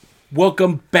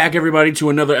Welcome back, everybody, to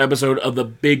another episode of the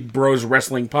Big Bros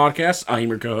Wrestling Podcast. I'm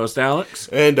your co-host, Alex.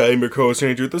 And I'm your co-host,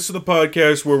 Andrew. This is the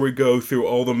podcast where we go through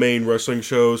all the main wrestling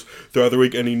shows throughout the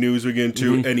week, any news we get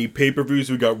into, any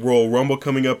pay-per-views. We got Royal Rumble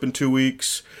coming up in 2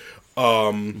 weeks.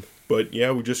 But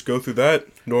yeah, we just go through that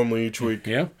normally each week.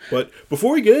 Yeah. But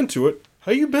before we get into it,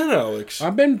 how you been, Alex?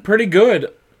 I've been pretty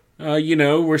good.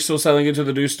 We're still selling into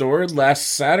the new store. Last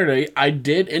Saturday, I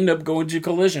did end up going to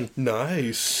Collision.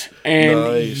 Nice.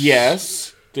 And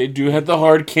yes, they do have the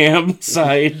hard cam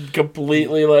side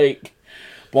completely,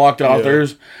 blocked off. Yeah.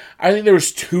 I think there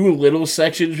was two little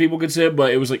sections people could sit,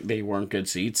 but it was they weren't good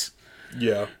seats.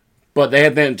 Yeah. But they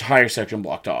had the entire section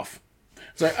blocked off.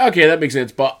 It's okay, that makes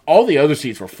sense. But all the other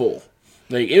seats were full.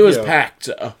 It was packed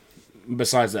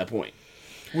besides that point.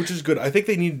 Which is good. I think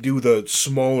they need to do the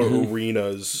smaller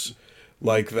arenas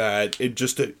like that. It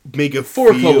just to make it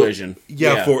for Collision.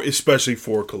 Yeah, especially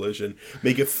for Collision.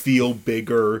 Make it feel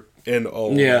bigger and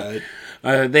all that.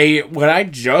 What I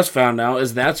just found out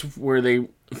is that's where they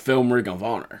film Ring of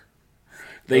Honor.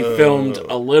 They filmed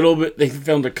a little bit. They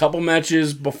filmed a couple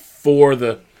matches before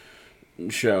the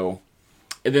show,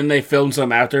 and then they filmed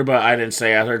some after. But I didn't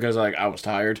stay after because I was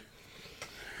tired.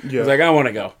 Yeah, I was I want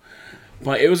to go.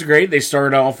 But it was great. They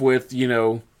started off with,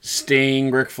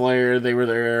 Sting, Ric Flair. They were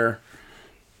there.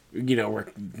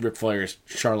 Ric Flair is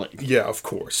Charlotte. Yeah, of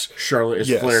course. Charlotte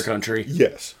is Flair country.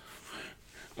 Yes.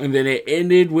 And then it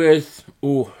ended with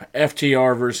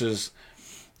FTR versus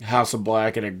House of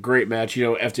Black in a great match.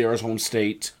 FTR's home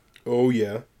state. Oh,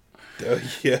 yeah.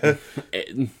 Yeah.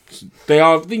 They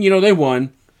all, they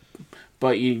won.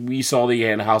 But we saw the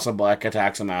end. House of Black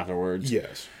attacks them afterwards.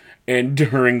 Yes. And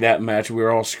during that match, we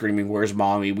were all screaming, "Where's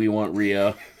Mommy? We want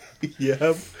Rhea."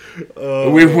 Yeah.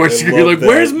 We were screaming,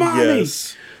 "Where's Mommy?"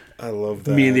 Yes. I love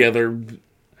that. Me and the other...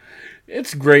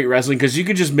 It's great wrestling, because you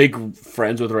can just make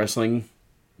friends with wrestling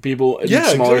people in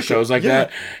smaller shows like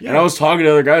that. Yeah. And I was talking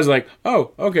to other guys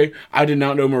oh, okay. I did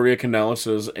not know Maria Kanellis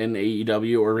was in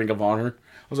AEW or Ring of Honor.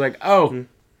 I was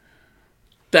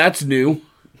that's new.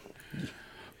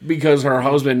 Because her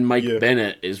husband, Mike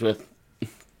Bennett, is with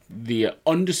the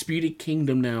Undisputed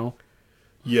Kingdom now.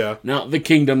 Yeah. Not the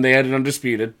Kingdom, they had it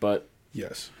undisputed, but...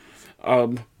 Yes.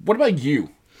 What about you?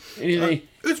 Anything?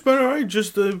 It's been alright,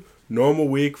 just a normal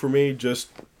week for me, just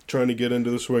trying to get into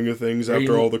the swing of things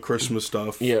after all the Christmas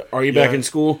stuff. Yeah. Are you back in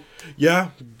school?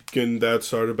 Yeah. Getting that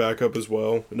started back up as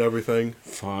well, and everything.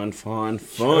 Fun.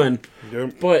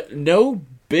 Yep. But no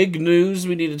big news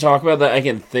we need to talk about that I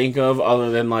can think of,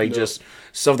 other than just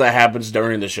stuff that happens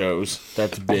during the shows.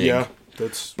 That's big. Yeah.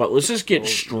 But let's just get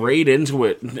straight into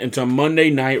it, into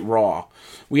Monday Night Raw.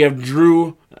 We have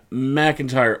Drew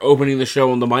McIntyre opening the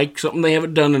show on the mic, something they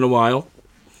haven't done in a while.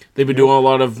 They've been doing a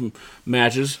lot of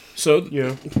matches,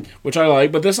 which I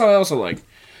like, but this I also like.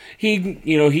 He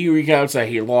recaps that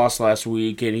he lost last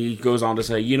week, and he goes on to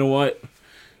say, you know what?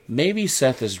 Maybe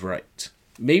Seth is right.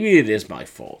 Maybe it is my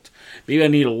fault. Maybe I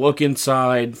need to look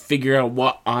inside, figure out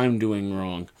what I'm doing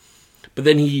wrong. But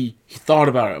then he thought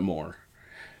about it more.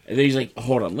 And then he's like,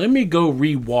 hold on, let me go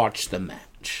rewatch the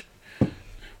match.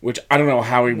 Which, I don't know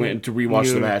how he went to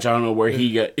rewatch the match. I don't know where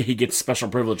he gets special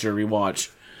privilege to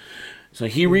rewatch. So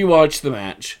he rewatched the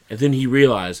match, and then he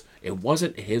realized it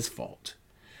wasn't his fault.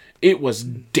 It was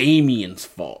Damien's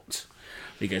fault.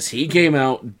 Because he came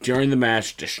out during the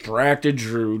match, distracted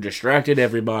Drew, distracted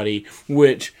everybody,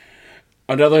 which,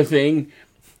 another thing,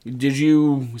 did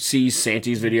you see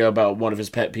Santi's video about one of his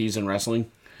pet peeves in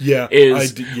wrestling? Yeah.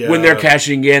 When they're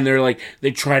cashing in,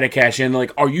 they try to cash in,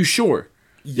 are you sure?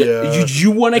 Yeah. You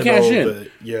want to cash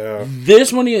in? Yeah.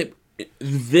 This money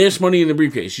in the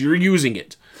briefcase, you're using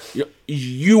it.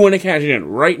 You want to cash in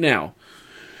right now.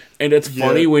 And it's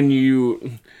funny when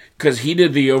you... Because he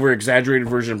did the over-exaggerated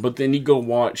version, but then you go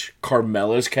watch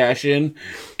Carmella's cash in,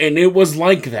 and it was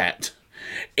like that.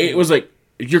 It was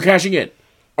you're cashing in.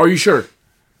 Are you sure?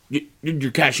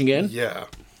 You're cashing in? Yeah.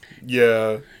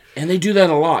 Yeah. And they do that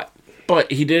a lot.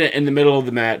 But he did it in the middle of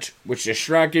the match, which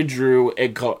distracted Drew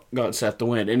and got Seth to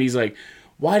win. And he's like,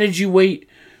 why did you wait?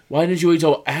 Why did you wait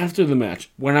till after the match?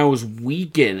 When I was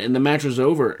weakened and the match was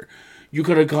over. You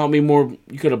could have caught me more,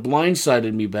 you could have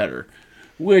blindsided me better.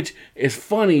 Which is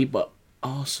funny, but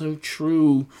also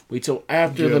true. Wait till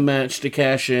after the match to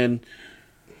cash in.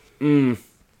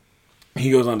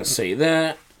 He goes on to say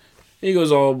that. He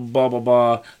goes all blah, blah,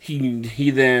 blah.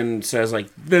 He then says,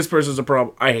 this person's a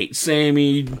problem. I hate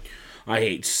Sammy. I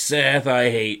hate Seth. I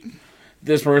hate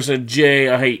this person, Jay.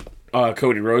 I hate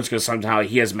Cody Rhodes because somehow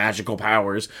he has magical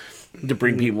powers to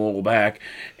bring people back.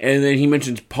 And then he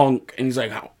mentions Punk, and he's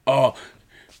like,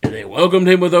 and they welcomed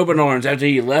him with open arms after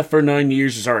he left for 9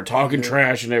 years and started talking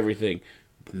trash and everything.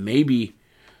 Maybe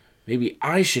maybe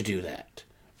I should do that.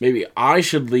 Maybe I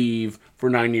should leave for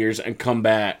 9 years and come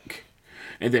back,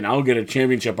 and then I'll get a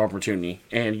championship opportunity.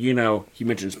 And, he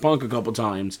mentions Punk a couple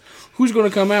times. Who's going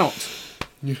to come out?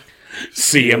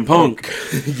 CM Punk.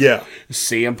 Yeah.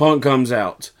 CM Punk comes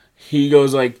out. He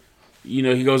goes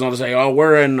he goes on to say, oh,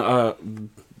 we're in,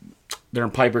 they're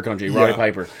in Piper country, Roddy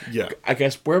Piper. Yeah. I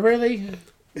guess, where were they?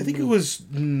 I think it was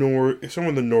somewhere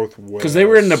in the Northwest. Because they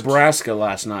were in Nebraska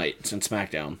last night in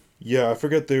SmackDown. Yeah, I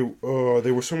forget they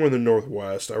were somewhere in the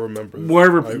Northwest. I remember.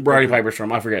 Wherever Roddy Piper's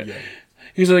from, I forget. Yeah.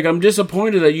 He's like, I'm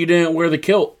disappointed that you didn't wear the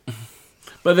kilt.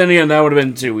 But then again, that would have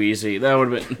been too easy. That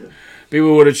would have been...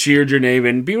 People would have cheered your name,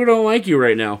 and people don't like you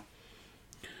right now.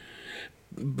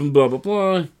 Blah, blah,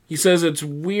 blah. He says it's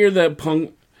weird that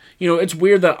Punk... it's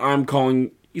weird that I'm calling...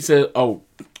 He says, oh,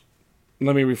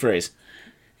 let me rephrase.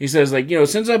 He says,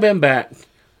 since I've been back,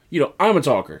 I'm a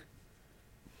talker.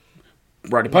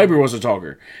 Roddy Piper was a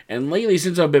talker. And lately,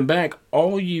 since I've been back,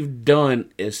 all you've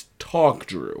done is talk,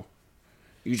 Drew.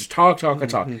 You just talk.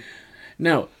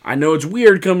 Now, I know it's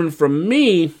weird coming from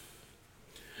me,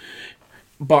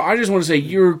 but I just want to say,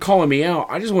 you're calling me out.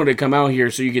 I just wanted to come out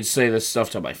here so you could say this stuff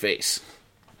to my face.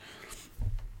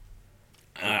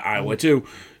 I would too.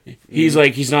 He's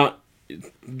like, he's not...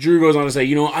 Drew goes on to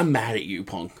say, I'm mad at you,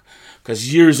 Punk.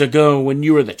 Because years ago, when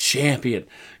you were the champion,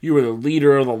 you were the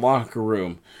leader of the locker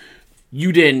room.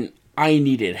 You didn't... I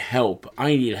needed help.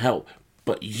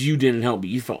 But you didn't help me.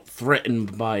 You felt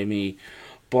threatened by me.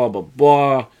 Blah, blah,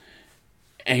 blah.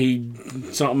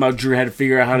 And something about Drew had to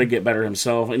figure out how to get better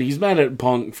himself. And he's mad at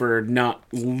Punk for not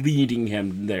leading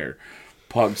him there.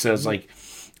 Punk says,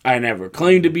 I never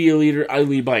claimed to be a leader. I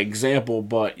lead by example.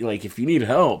 But, if you need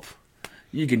help,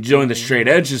 you can join the Straight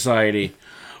Edge Society.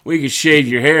 We can shave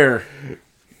your hair.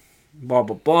 Blah,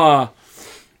 blah, blah.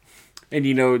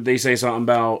 And, they say something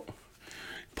about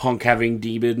Punk having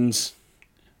demons.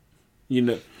 He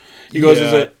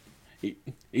goes,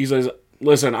 he says,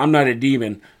 listen, I'm not a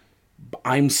demon. But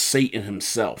I'm Satan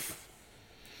himself.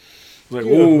 Like,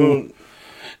 ooh.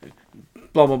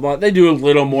 Blah, blah, blah. They do a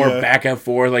little more back and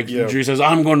forth. Drew says,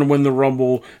 I'm going to win the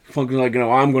Rumble. Punk is like,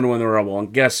 no, I'm going to win the Rumble.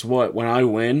 And guess what? When I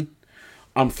win,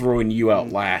 I'm throwing you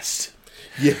out last.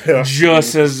 Yeah.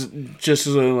 Just as get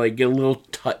a little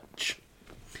touch.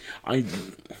 I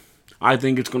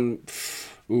think it's going to...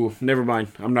 Ooh, never mind.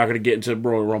 I'm not going to get into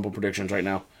Royal Rumble predictions right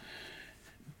now.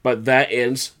 But that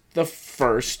ends the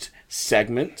first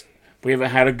segment. We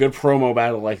haven't had a good promo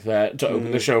battle like that to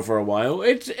open the show for a while.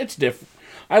 It's different.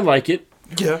 I like it.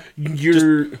 Yeah.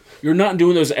 You're not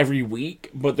doing those every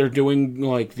week, but they're doing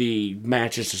the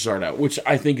matches to start out, which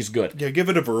I think is good. Yeah, give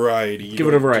it a variety. Give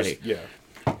it a variety.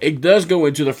 It does go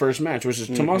into the first match, which is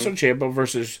Tommaso Ciampa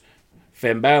versus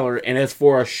Finn Balor, and it's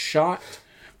for a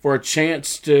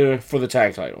chance for the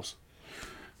tag titles.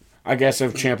 I guess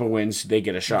if Ciampa wins, they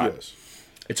get a shot. Yes.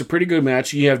 It's a pretty good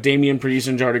match. You have Damian Priest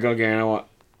and Johnny Gargano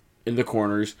in the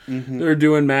corners. They're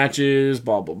doing matches,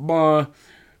 blah, blah, blah.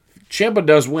 Ciampa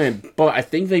does win, but I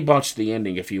think they botched the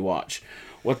ending if you watch.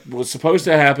 What was supposed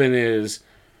to happen is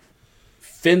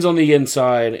Finn's on the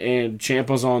inside and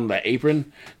Ciampa's on the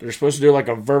apron. They're supposed to do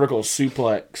a vertical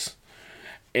suplex.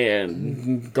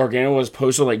 And Gargano was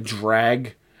supposed to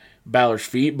drag Balor's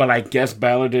feet, but I guess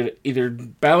Balor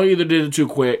either did it too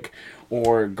quick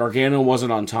or Gargano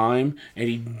wasn't on time and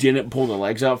he didn't pull the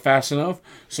legs out fast enough.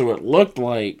 So it looked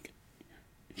like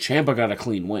Ciampa got a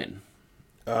clean win.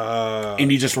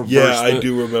 And he just reversed I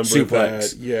do remember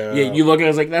suplex. that. Yeah, you look at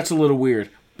it, it's that's a little weird,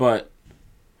 but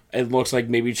it looks like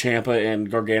maybe Ciampa and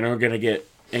Gargano are gonna get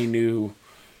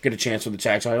a chance for the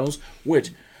tag titles.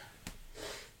 Which,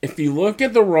 if you look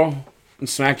at the Raw and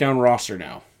SmackDown roster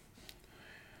now,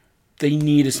 they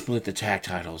need to split the tag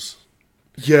titles.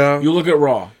 Yeah. You look at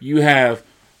Raw, you have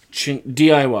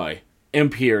DIY,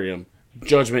 Imperium,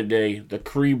 Judgment Day, the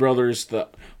Kree Brothers, the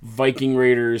Viking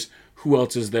Raiders. Who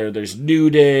else is there? There's New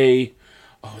Day.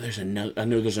 Oh, there's another. I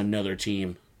know there's another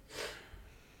team.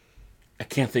 I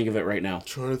can't think of it right now. I'm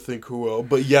trying to think who else,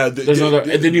 but yeah, there's another.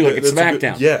 And then you look at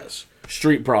SmackDown. Yes.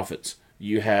 Street Profits.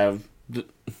 You have the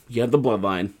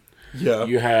Bloodline. Yeah.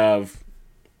 You have.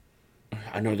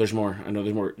 I know there's more.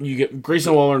 You get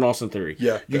Grayson Waller and Austin Theory.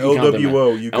 Yeah. You the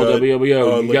LWO. You got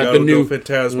LWO. You got the new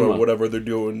Phantasma. Whatever they're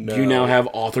doing now. You now have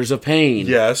Authors of Pain.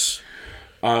 Yes.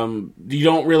 You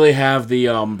don't really have the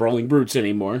Brawling Brutes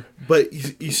anymore. But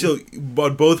you still,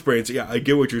 on both brands, yeah, I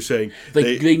get what you're saying.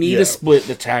 They need to split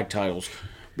the tag titles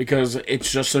because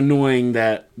it's just annoying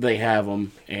that they have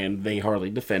them and they hardly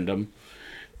defend them.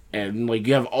 And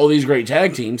you have all these great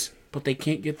tag teams, but they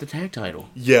can't get the tag title.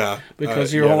 Yeah.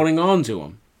 Because you're holding on to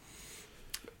them.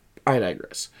 I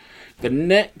digress. The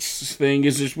next thing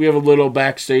is just we have a little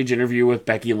backstage interview with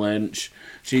Becky Lynch.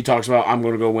 She talks about, I'm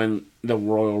going to go win the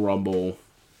Royal Rumble.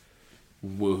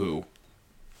 Woohoo.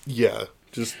 Yeah.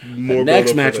 Just more. The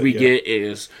next match we get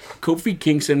is Kofi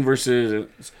Kingston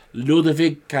versus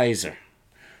Ludwig Kaiser.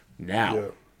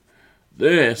 Now,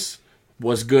 this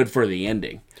was good for the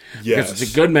ending. Yes. Because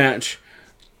it's a good match.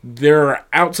 They're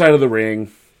outside of the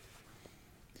ring.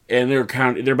 And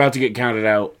they're about to get counted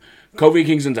out. Kofi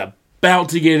Kingston's about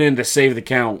to get in to save the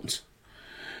count.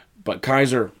 But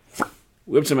Kaiser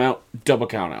whips him out, double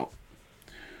count out.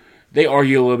 They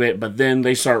argue a little bit, but then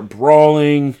they start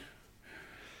brawling.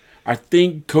 I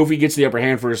think Kofi gets the upper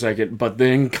hand for a second, but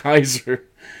then Kaiser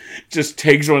just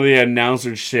takes one of the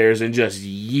announcer's chairs and just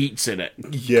yeets it at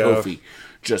Kofi.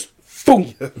 Just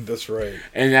boom. Yeah, that's right.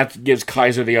 And that gives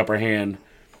Kaiser the upper hand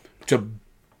to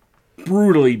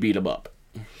brutally beat him up.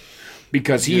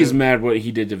 Because he is mad what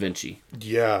he did to Vinci.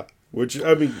 Yeah. Which,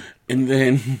 I mean... And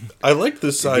then... I like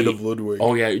this side of Ludwig.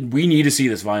 Oh, yeah. We need to see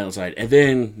this violent side. And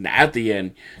then, at the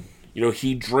end,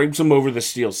 he drapes him over the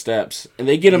steel steps. And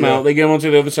they get him out. They get him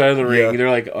onto the other side of the ring. And they're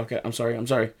like, okay, I'm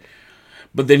sorry.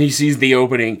 But then he sees the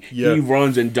opening. Yeah. He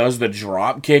runs and does the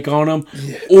drop kick on him.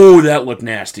 Yeah. Oh, that looked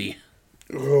nasty.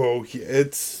 Oh, yeah,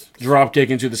 it's... Drop kick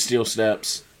into the steel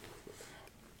steps.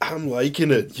 I'm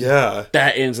liking it, yeah.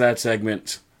 That ends that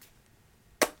segment.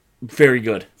 Very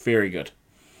good. Very good.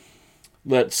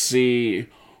 Let's see.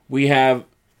 We have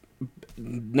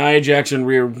Nia Jax and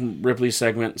Rhea Ripley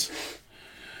segments.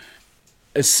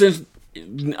 Since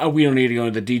we don't need to go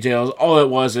into the details. All it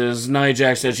was is Nia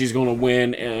Jax said she's going to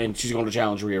win and she's going to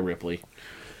challenge Rhea Ripley.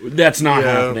 That's not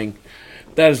happening.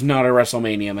 That is not a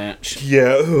WrestleMania match.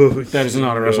 Yeah. That is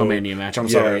not a WrestleMania match. I'm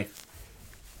sorry.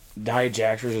 Nia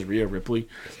Jax versus Rhea Ripley.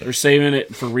 They're saving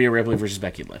it for Rhea Ripley versus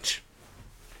Becky Lynch.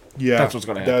 Yeah. That's what's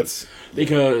going to happen.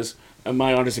 Because, in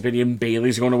my honest opinion,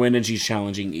 Bayley's going to win and she's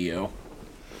challenging Io.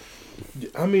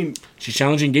 I mean... She's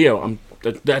challenging Io.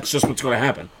 That's just what's going to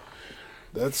happen.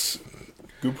 That's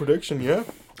good prediction, yeah.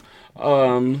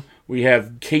 We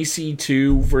have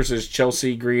KC2 versus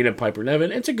Chelsea Green and Piper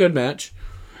Niven. It's a good match.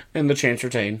 And the chance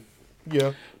retain.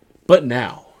 Yeah. But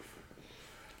now,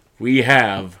 we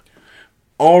have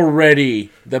already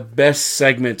the best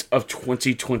segment of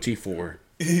 2024.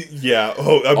 Yeah.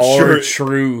 Oh,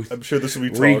 Truth. I'm sure this will be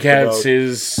talked recaps about.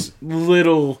 His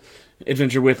little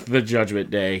adventure with the Judgment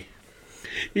Day.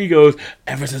 He goes,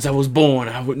 ever since I was born,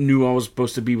 I knew I was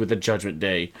supposed to be with the Judgment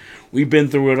Day. We've been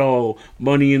through it all.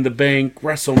 Money in the Bank,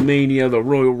 WrestleMania, the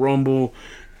Royal Rumble.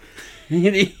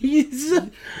 And the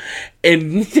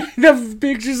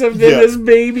pictures of them as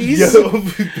babies. Yeah,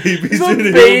 babies.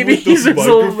 The babies are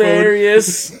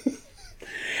hilarious.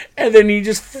 And then he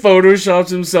just photoshops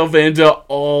himself into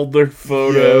all their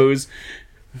photos.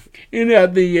 Yeah. And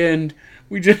at the end,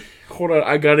 we just... Hold on,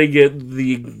 I gotta get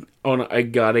the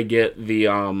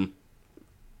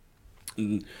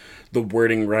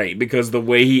wording right, because the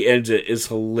way he ends it is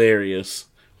hilarious.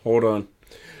 Hold on.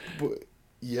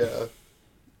 Yeah.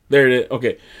 There it is.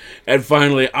 Okay. And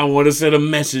finally, I want to send a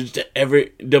message to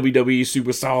every WWE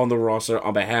superstar on the roster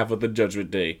on behalf of the Judgment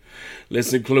Day.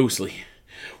 Listen closely.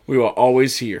 We are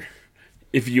always here.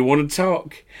 If you want to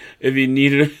talk, if you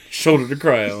need a shoulder to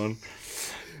cry on,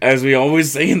 as we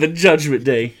always say in the Judgment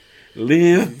Day,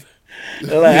 live,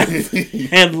 laugh,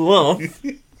 and love.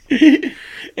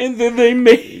 And then they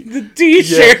made the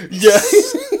t-shirts. Yeah.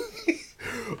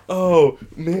 Oh,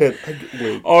 man.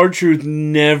 Wait. R-Truth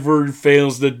never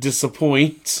fails to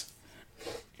disappoint.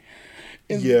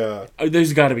 And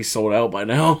there's got to be sold out by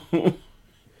now.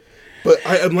 But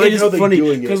I'm like how they're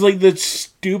doing it. Because, like, the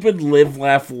stupid live,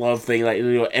 laugh, love thing, like,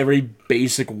 every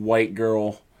basic white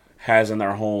girl has in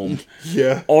their home.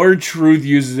 Yeah. R-Truth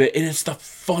uses it, and it's the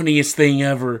funniest thing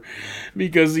ever.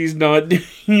 Because he's doing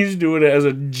it as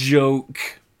a joke.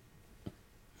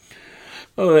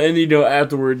 And,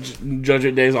 afterwards,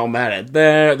 Judgment Day's all mad at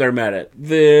that. They're mad at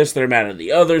this. They're mad at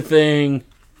the other thing.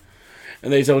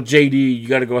 And they tell JD, you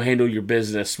gotta go handle your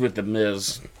business with The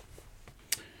Miz.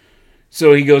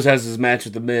 So he has his match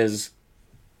with The Miz.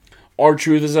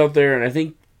 R-Truth is out there, and I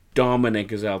think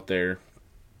Dominic is out there.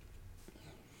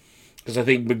 Because I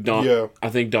think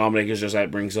Dominic is just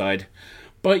at ringside.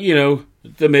 But,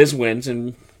 The Miz wins,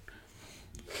 and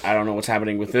I don't know what's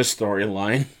happening with this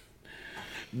storyline.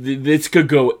 This could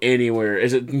go anywhere.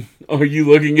 Are you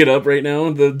looking it up right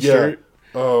now? The shirt?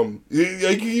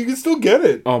 You can still get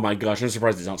it. Oh my gosh, I'm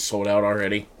surprised it's not sold out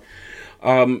already.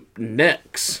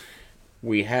 Next,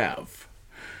 we have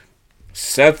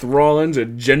Seth Rollins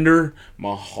and Jinder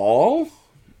Mahal.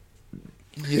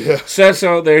 Yeah. Seth's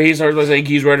out there. He starts by saying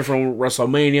he's ready for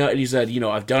WrestleMania, and he said,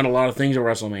 I've done a lot of things at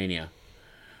WrestleMania.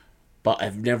 but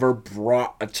I've never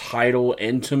brought a title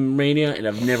into Mania, and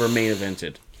I've never main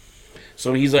evented.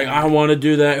 So he's like, I want to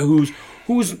do that. Who's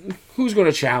going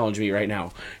to challenge me right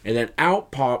now? And then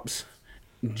out pops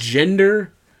Jinder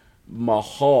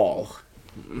Mahal.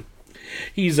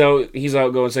 He's out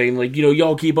going saying, like,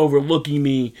 y'all keep overlooking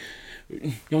me.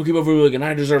 Y'all keep overlooking.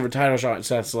 I deserve a title shot. And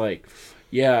Seth's like,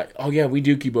 yeah, we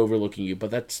do keep overlooking you,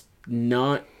 but that's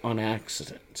not on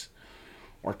accident.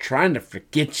 We're trying to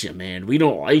forget you, man. We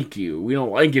don't like you. We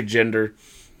don't like you, Jinder.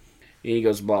 And he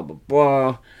goes, blah, blah,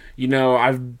 blah.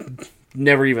 I've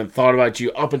never even thought about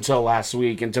you up until last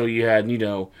week, until you had,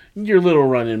 your little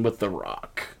run-in with The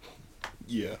Rock.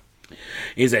 Yeah.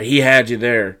 He said he had you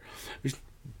there.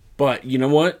 But you know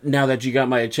what? Now that you got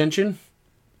my attention,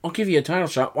 I'll give you a title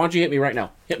shot. Why don't you hit me right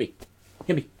now? Hit me.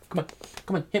 Come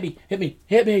on. Hit me.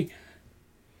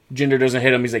 Jinder doesn't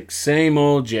hit him. He's like, same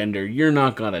old Jinder. You're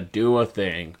not going to do a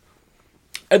thing.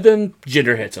 And then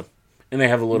Jinder hits him. And they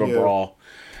have a little brawl.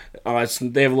 They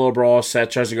have a little brawl. Seth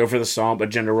tries to go for the stomp, but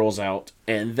Jinder rolls out.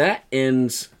 And that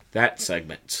ends that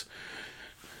segment.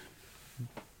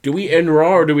 Do we end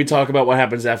Raw, or do we talk about what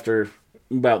happens after?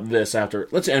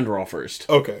 Let's end Raw first.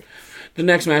 Okay. The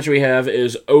next match we have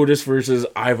is Otis versus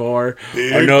Ivar.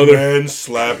 Big man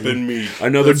slapping meat.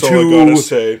 Another That's all I gotta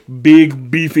say.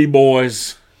 Big beefy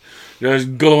boys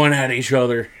just going at each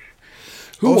other.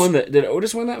 Who won that? Did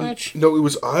Otis win that match? No, it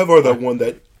was Ivar that won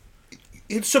that.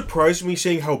 It surprised me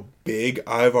seeing how big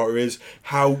Ivar is,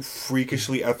 how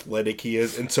freakishly athletic he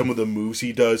is, and some of the moves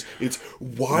he does. It's,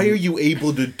 why are you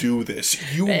able to do this?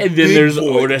 You and then there's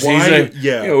boy. Otis. Why? He's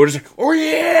like, Otis like, oh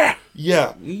yeah!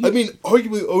 Yeah. I mean,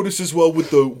 arguably Otis as well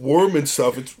with the worm and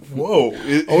stuff. It's, whoa.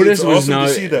 Otis it's was awesome not,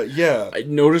 to see that, yeah.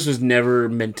 Otis was never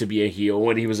meant to be a heel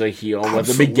when he was a heel. At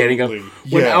the beginning of...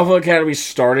 When Alpha Academy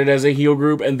started as a heel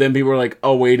group, and then people were like,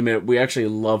 oh, wait a minute, we actually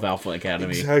love Alpha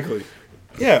Academy. Exactly.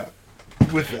 Yeah.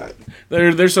 With that,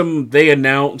 there's some. They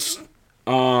announced,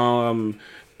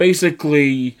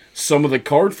 basically some of the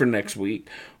card for next week.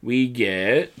 We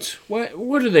get what?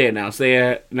 What do they announce?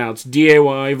 They announced DAY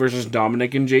versus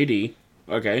Dominic and JD.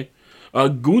 Okay,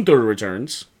 Gunther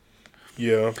returns.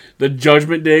 Yeah. The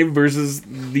Judgment Day versus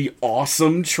the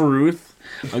Awesome Truth.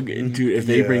 Okay, dude, if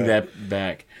they bring that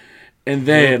back, and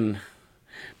then.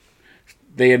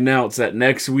 They announced that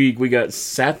next week we got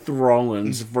Seth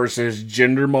Rollins versus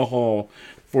Jinder Mahal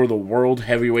for the World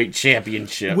Heavyweight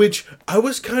Championship. Which I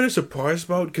was kind of surprised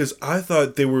about because I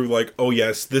thought they were like, oh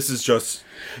yes, this is just...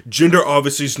 Jinder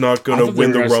obviously is not going to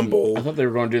win the Rumble. I thought they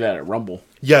were going to do that at Rumble.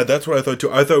 Yeah, that's what I thought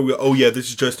too. I thought, this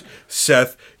is just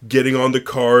Seth getting on the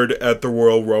card at the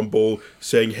Royal Rumble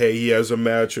saying, hey, he has a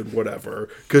match and whatever.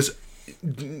 Because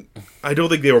I don't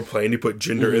think they were planning to put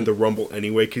Jinder in the Rumble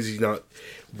anyway because he's not...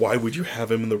 Why would you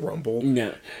have him in the Rumble?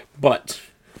 Yeah, but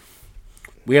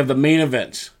we have the main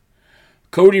event.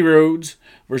 Cody Rhodes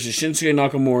versus Shinsuke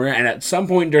Nakamura, and at some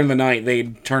point during the night, they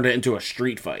turned it into a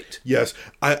street fight. Yes,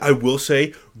 I will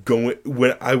say,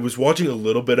 when I was watching a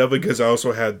little bit of it, because I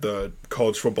also had the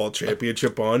College Football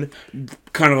Championship on.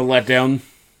 Kind of a letdown,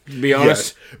 to be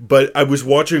honest. Yes, but I was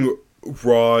watching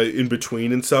Raw in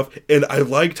between and stuff, and I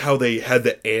liked how they had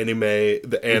the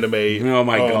anime. Oh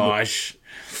my gosh.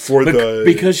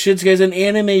 Because Shinsuke's an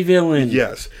anime villain.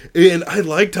 Yes. And I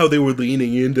liked how they were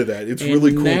leaning into that. It's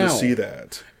really cool to see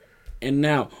that. And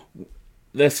now,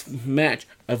 this match,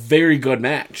 a very good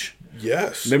match.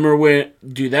 Yes. Remember when,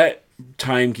 that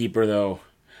timekeeper, though,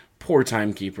 poor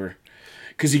timekeeper,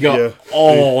 because he got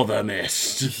all the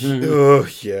mist. Oh,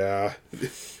 yeah.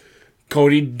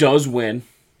 Cody does win,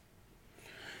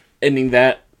 ending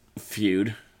that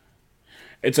feud.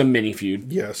 It's a mini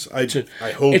feud. Yes, I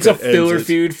hope it's a filler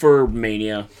feud for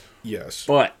Mania. Yes,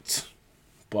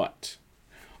 but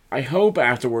I hope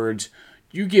afterwards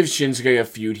you give Shinsuke a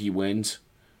feud he wins.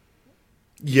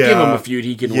 Yeah, give him a feud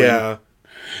he can win.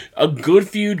 A good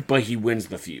feud, but he wins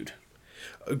the feud.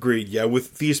 Agreed. Yeah,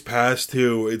 with these past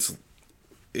two,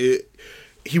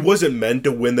 he wasn't meant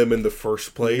to win them in the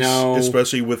first place. No,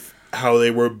 especially with how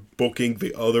they were booking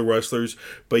the other wrestlers.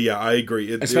 But yeah, I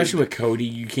agree. Especially with Cody,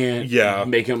 you can't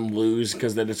make him lose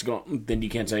because then then you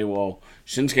can't say, well,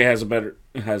 Shinsuke has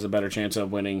a better chance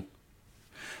of winning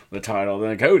the title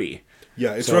than Cody.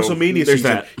 Yeah, it's WrestleMania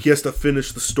season. He has to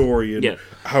finish the story, and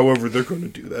however they're going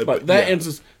to do that. But that ends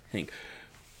this thing.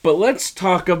 But let's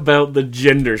talk about the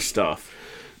gender stuff.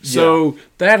 So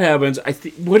that happens.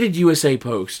 What did USA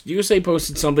post? USA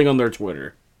posted something on their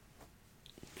Twitter.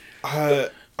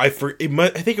 I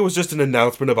think it was just an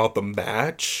announcement about the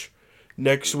match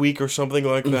next week or something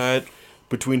like that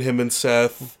between him and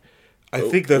Seth. I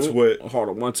think that's what. Hold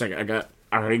on 1 second. I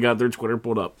already got their Twitter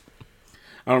pulled up.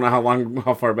 I don't know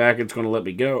how far back it's going to let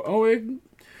me go.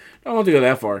 I don't want to go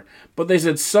that far, but they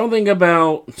said something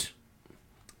about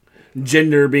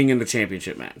Jinger being in the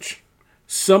championship match.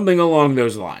 Something along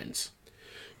those lines.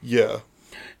 Yeah.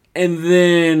 And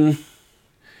then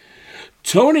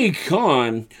Tony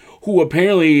Khan, who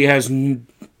apparently has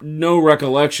no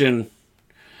recollection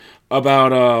about,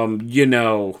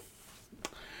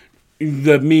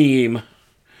 the meme,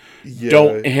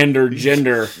 don't hinder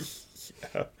gender.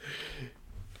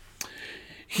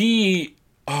 Yeah.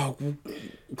 Oh,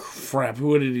 crap,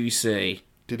 what did he say?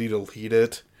 Did he delete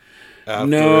it?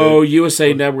 No,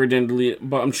 USA Network didn't delete it,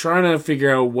 but I'm trying to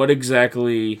figure out what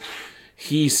exactly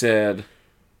he said.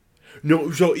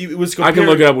 No, so it was I can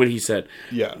look up what he said.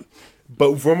 Yeah.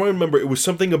 But from what I remember, it was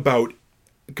something about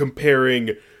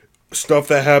comparing stuff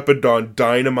that happened on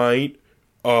Dynamite.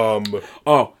 So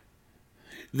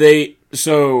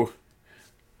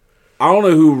I don't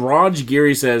know who Raj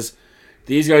Giri says.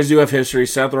 These guys do have history.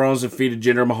 Seth Rollins defeated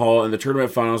Jinder Mahal in the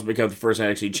tournament finals to become the first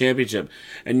NXT championship.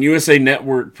 And USA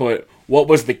Network put, what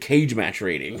was the cage match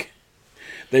rating?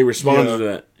 They responded to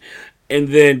that. And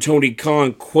then Tony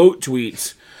Khan quote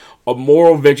tweets, a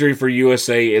moral victory for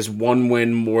USA is one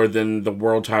win more than the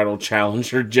world title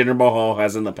challenger Jinder Mahal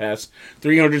has in the past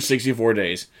 364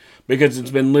 days. Because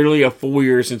it's been literally a full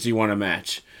year since he won a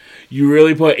match. You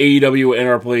really put AEW in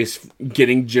our place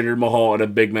getting Jinder Mahal in a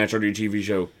big match on your TV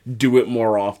show. Do it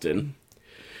more often.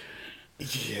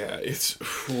 Yeah, it's...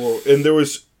 And there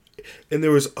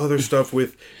was other stuff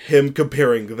with him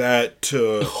comparing that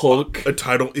to... Hook. A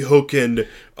title... Hook and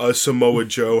Samoa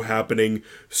Joe happening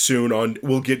soon on...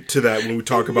 We'll get to that when we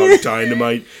talk about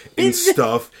Dynamite and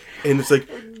stuff. And it's like...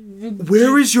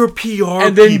 Where is your PR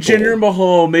And then Jinder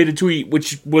Mahal made a tweet,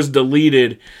 which was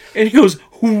deleted. And he goes,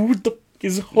 who the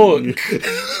is Hook?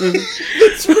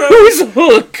 That's right. Who's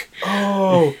Hook?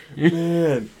 Oh,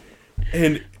 man.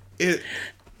 And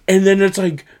then it's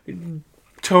like,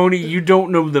 Tony, you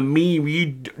don't know the meme. You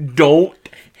don't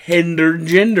hinder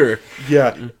gender.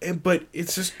 Yeah, but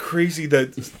it's just crazy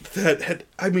that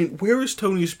I mean, where is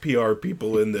Tony's PR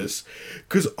people in this?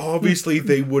 Because obviously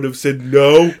they would have said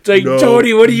no. It's like, no,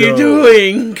 Tony, what are you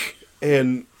doing?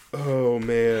 And, oh,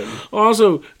 man.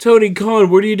 Also, Tony Khan,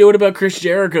 what are you doing about Chris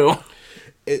Jericho?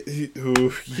 Who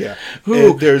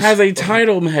has a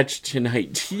title match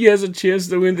tonight. He has a chance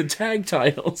to win the tag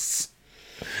titles.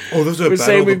 Oh, those are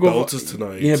Battle of the Belts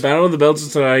tonight. Yeah, Battle of the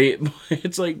Belts tonight.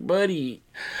 It's like, buddy.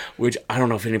 Which, I don't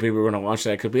know if any people are going to watch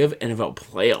that, because we have NFL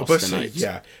playoffs tonight.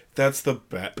 Yeah, that's the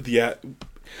best. Yeah.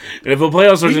 NFL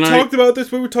playoffs are tonight. We talked about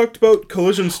this when we talked about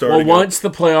Collision starting. Well, once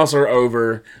the playoffs are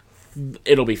over,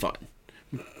 it'll be fun.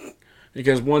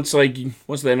 Because once the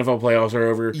NFL playoffs are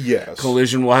over, yes,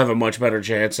 Collision will have a much better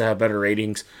chance to have better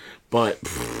ratings. But,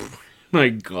 my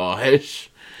gosh.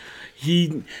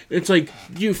 It's like,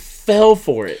 you fell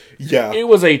for it. Yeah. It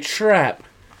was a trap.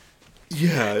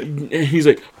 Yeah. And he's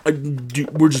like,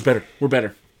 we're just better. We're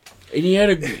better. And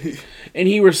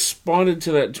he responded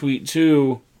to that tweet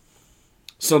too.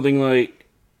 Something like,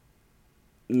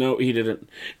 no, he didn't.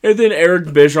 And then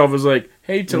Eric Bischoff was like,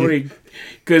 hey, Tony,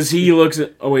 because he looks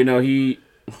at,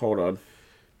 hold on.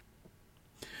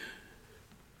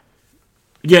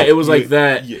 Yeah, it was like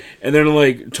that. Yeah. And then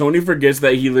like, Tony forgets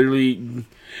that he literally,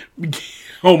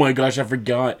 oh my gosh, I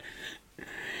forgot.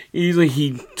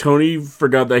 Tony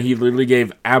forgot that he literally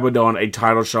gave Abaddon a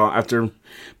title shot after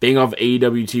being off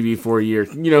AEW TV for a year.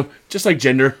 Just like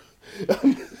Jinder.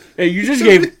 Hey, you just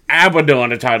gave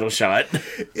Abaddon a title shot.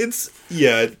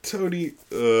 Tony,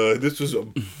 this was a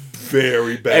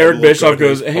very bad Eric Bischoff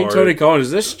goes, hey, Tony Khan, is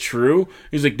this true?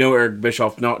 He's like, no, Eric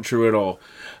Bischoff, not true at all.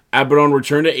 Abaddon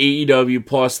returned to AEW,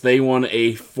 plus they won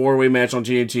a 4-way match on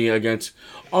TNT against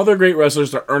other great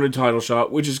wrestlers to earn a title shot,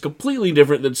 which is completely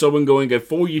different than someone going a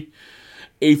full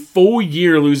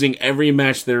year losing every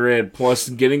match they're in, plus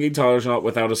getting a title shot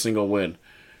without a single win.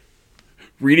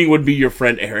 Reading would be your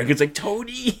friend Eric. It's like,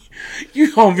 Tony,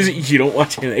 you don't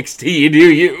watch NXT,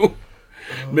 do you?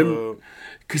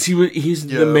 Because he's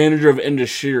the manager of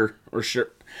Indashir, or sure.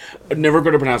 I'm never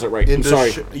going to pronounce it right. I'm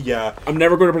sorry. Yeah. I'm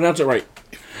never going to pronounce it right.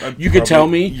 You could tell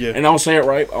me, and I'll say it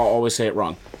right. I'll always say it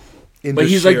wrong. But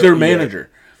he's like their manager.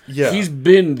 Yeah. He's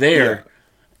been there,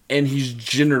 and he's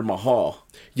Jinder Mahal.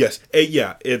 Yes.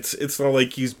 It's not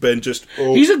like he's been just...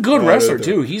 he's a good wrestler,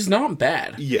 too. He's not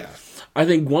bad. Yeah. I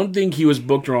think one thing he was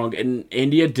booked wrong, and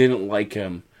India didn't like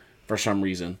him for some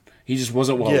reason. He just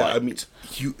wasn't well liked. I mean,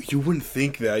 you wouldn't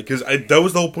think that, because that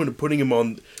was the whole point of putting him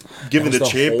on, giving the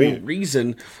champion. The whole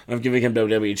reason of giving him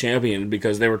WWE champion,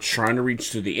 because they were trying to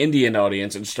reach to the Indian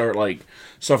audience and start like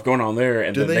stuff going on there.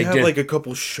 And did they have like a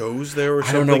couple shows there or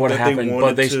something? I don't know what happened,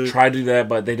 but they tried to do that,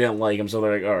 but they didn't like him, so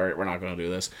they're like, all right, we're not going to do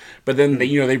this. But then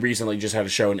they recently just had a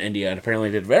show in India and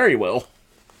apparently did very well.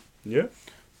 Yeah.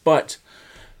 But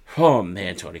oh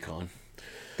man, Tony Khan,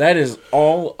 that is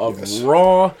all of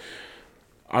Raw.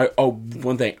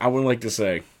 One thing I would like to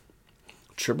say,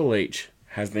 Triple H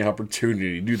has the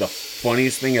opportunity to do the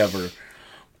funniest thing ever.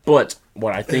 But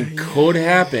what I think could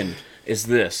happen is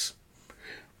this.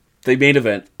 They main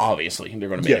event, obviously. They're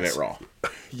going to main event Raw.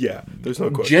 Yeah, there's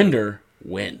no question. Jinder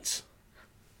wins.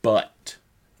 But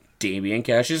Damian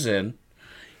cashes in.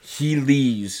 He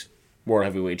leaves World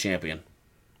Heavyweight Champion.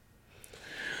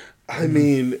 I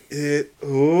mean,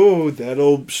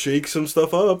 that'll shake some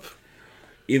stuff up.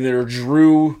 Either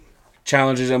Drew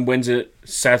challenges and wins it,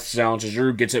 Seth challenges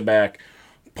Drew, gets it back.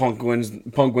 Punk wins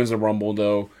the Rumble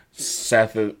though.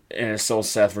 And it's still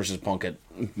Seth versus Punk at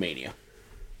Mania.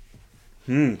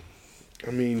 I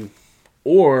mean,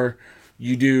 or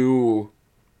you do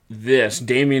this,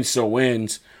 Damian still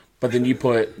wins, but then you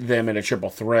put them in a triple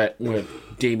threat with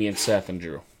Damian, Seth, and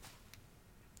Drew.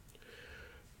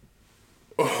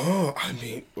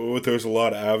 There's a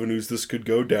lot of avenues this could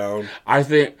go down.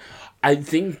 I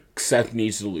think Seth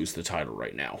needs to lose the title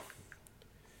right now.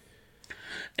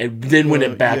 And then win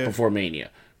it back before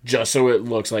Mania. Just so it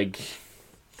looks like...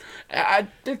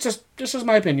 It's just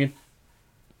my opinion.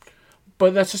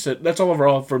 But that's just it. That's all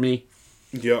overall for me.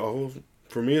 Yeah,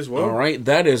 for me as well. Alright,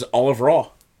 that is all of Raw.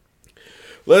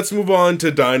 Let's move on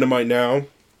to Dynamite now.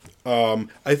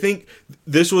 I think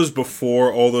this was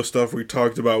before all the stuff we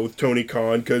talked about with Tony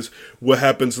Khan, because what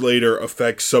happens later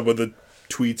affects some of the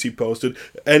tweets he posted.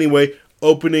 Anyway,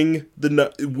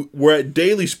 we're at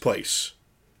Daly's place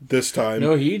this time.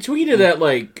 No, he tweeted that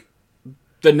like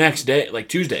the next day, like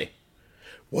Tuesday.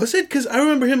 Was it? Because I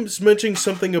remember him mentioning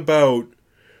something about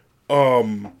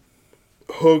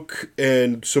Hook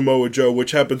and Samoa Joe,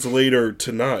 which happens later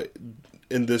tonight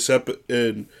in this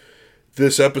episode.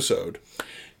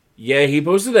 Yeah, he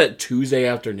posted that Tuesday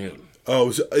afternoon. Oh,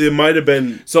 so it might have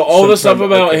been... So all the stuff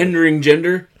about hindering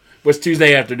Jinder was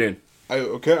Tuesday afternoon.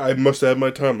 I must have my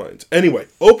timelines. Anyway,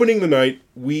 opening the night,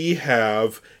 we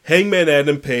have Hangman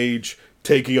Adam Page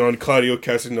taking on Claudio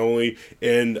Castagnoli,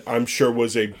 and I'm sure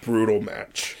was a brutal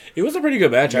match. It was a pretty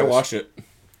good match. Yes. I watched it.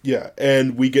 Yeah,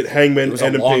 and we get Hangman Adam Page.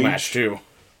 It was a long match, too.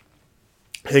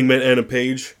 Hangman Adam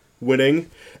Page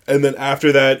winning. And then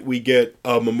after that, we get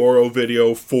a memorial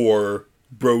video for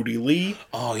Brody Lee.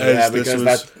 Oh, yeah,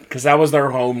 because that was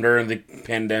their home during the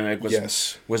pandemic.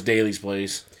 Was Daly's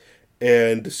place.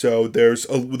 And so there was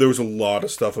a lot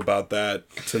of stuff about that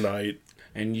tonight.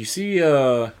 And you see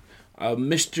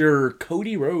Mr.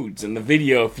 Cody Rhodes in the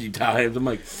video a few times. I'm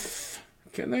like,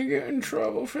 can they get in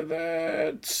trouble for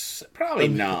that? Probably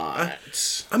not.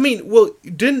 I mean, well,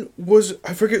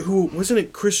 I forget who, wasn't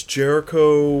it Chris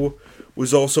Jericho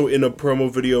was also in a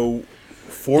promo video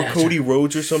for Cody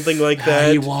Rhodes or something like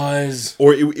that? He was.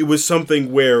 Or it was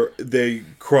something where they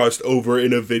crossed over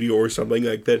in a video or something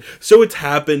like that. So it's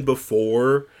happened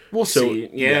before. We'll see.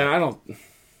 Yeah, I don't...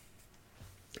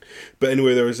 But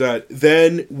anyway, there was that.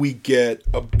 Then we get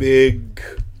a big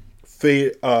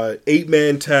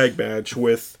 8-man tag match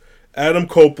with Adam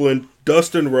Copeland,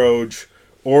 Dustin Rhodes,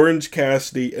 Orange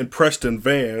Cassidy, and Preston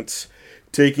Vance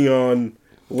taking on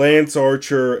Lance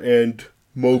Archer and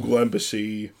Mogul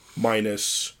Embassy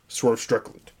minus Swerve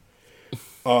Strickland.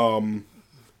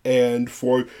 And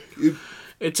for...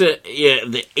 It's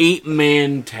the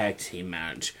 8-man tag team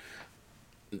match.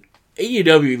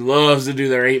 AEW loves to do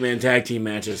their 8-man tag team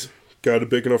matches. Got a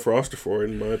big enough roster for it,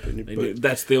 in my opinion.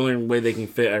 That's the only way they can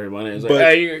fit everyone. It's like,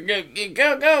 hey,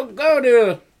 go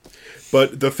do it.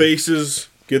 But the faces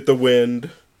get the win.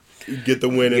 In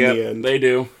the end. They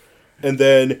do. And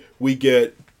then we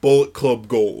get Bullet Club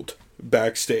Gold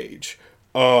backstage.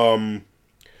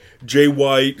 Jay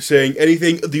White saying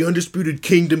anything the Undisputed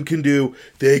Kingdom can do,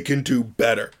 they can do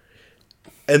better.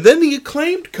 And then the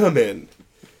Acclaimed come in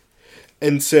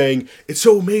and saying, it's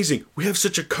so amazing, we have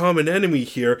such a common enemy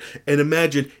here, and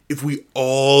imagine if we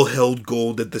all held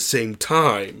gold at the same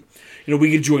time.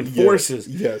 We could join forces.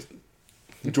 Yes.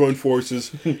 Join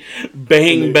forces.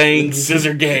 Bang Bang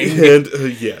Scissor Gang. And,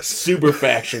 yes. Super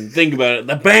faction. Think about it.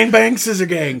 The Bang Bang Scissor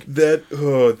Gang.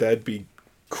 That'd be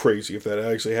crazy if that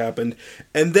actually happened.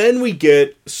 And then we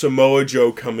get Samoa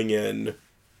Joe coming in,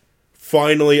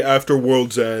 finally after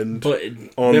World's End. But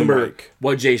remember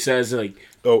what Jay says, like,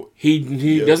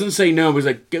 he doesn't say no, but he's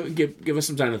like, give us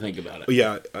some time to think about it.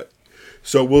 Yeah.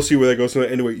 So we'll see where that goes.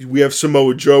 Anyway, we have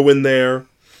Samoa Joe in there.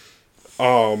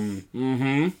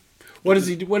 What is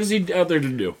he? What is he out there to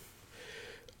do?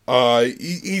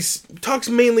 He talks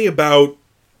mainly about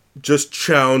just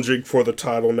challenging for the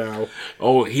title now.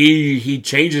 Oh, he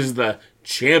changes the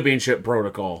championship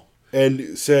protocol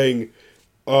and saying,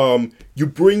 you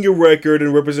bring your record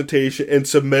and representation and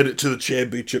submit it to the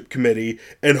championship committee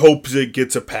and hopes it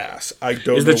gets a pass. I don't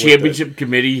know. Is the championship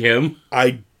committee him?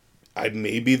 I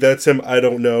maybe that's him. I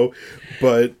don't know,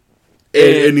 but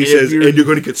and he says, and you're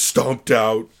going to get stomped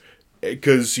out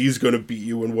because he's going to beat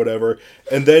you and whatever.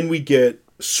 And then we get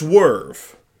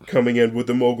Swerve coming in with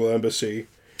the Mogul Embassy.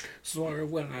 Swerve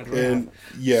when I and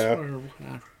yeah,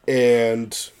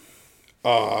 and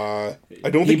I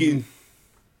don't think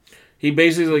he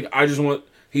basically like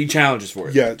he challenges for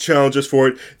it. Yeah, challenges for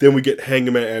it. Then we get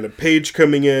Hangman and Page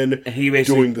coming in, and he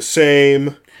doing the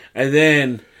same. And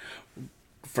then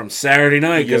from Saturday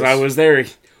night, because I was there,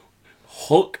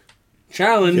 Hook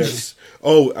challenge. Yes.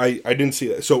 Oh, I didn't see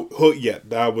that. So Hook, yeah,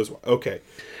 that was okay.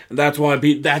 And that's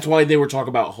why they were talking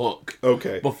about Hook.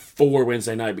 Okay. Before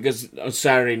Wednesday night, because on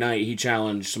Saturday night he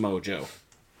challenged Samoa Joe.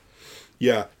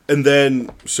 Yeah, and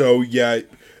then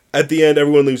at the end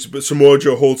everyone leaves, but Samoa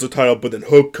Joe holds the title. But then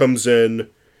Hook comes in,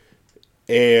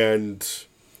 and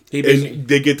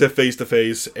they get to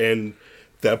face, and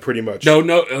that pretty much. No.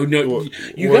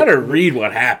 You gotta read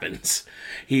what happens.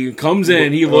 He comes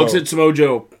in, he looks at Samoa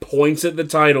Joe, points at the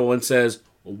title, and says,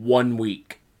 1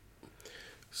 week.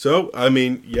 So, I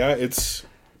mean, yeah, it's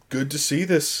good to see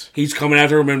this. He's coming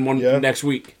after him in next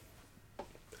week.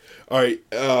 All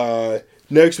right.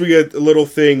 Next, we get a little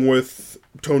thing with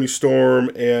Tony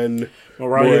Storm and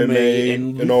Mariah May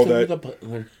and all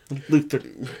that. Luther.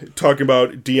 Talking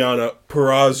about Deonna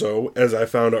Purrazzo, as I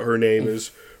found out her name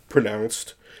is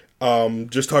pronounced.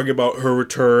 Just talking about her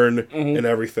return and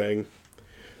everything.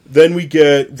 Then we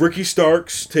get Ricky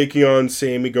Starks taking on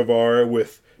Sammy Guevara,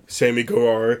 with Sammy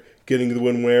Guevara getting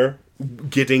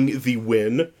the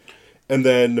win. And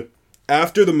then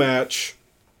after the match,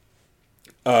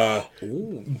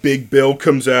 Big Bill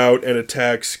comes out and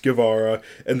attacks Guevara,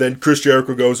 and then Chris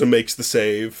Jericho goes and makes the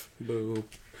save. Boo,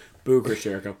 Chris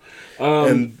Jericho.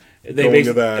 And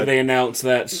they announced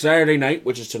that Saturday night,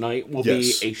 which is tonight, will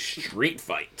be a street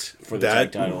fight for the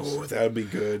tag titles. Oh, that would be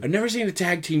good. I've never seen a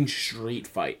tag team street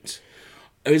fight.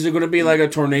 Is it going to be like a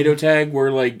tornado tag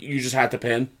where like you just have to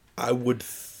pin? I would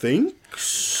think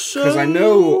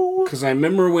so. Because I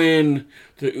remember when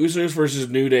the Usos versus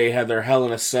New Day had their Hell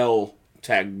in a Cell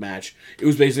tag match. It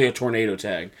was basically a tornado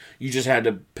tag. You just had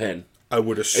to pin. I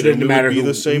would assume it would be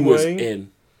the same way. Was in.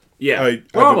 Yeah,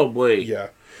 probably. Yeah.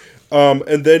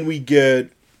 And then we get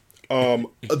a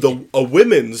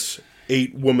women's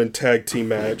 8-woman tag team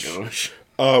match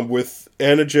with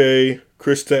Anna Jay,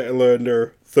 Chris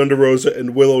Statlander, Thunder Rosa,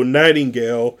 and Willow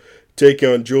Nightingale taking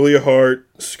on Julia Hart,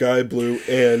 Sky Blue,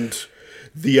 and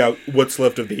what's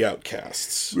left of the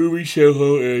Outcasts. Ruby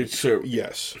Soho and Sir.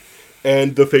 Yes.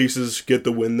 And the faces get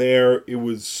the win there. It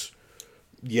was,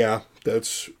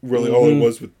 that's really all it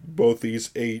was with both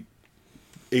these eight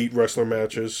wrestler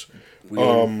matches.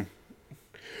 A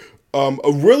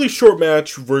really short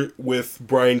match with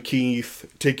Brian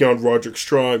Keith taking on Roderick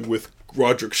Strong, with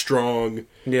Roderick Strong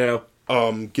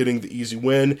getting the easy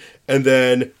win. And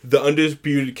then the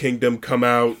Undisputed Kingdom come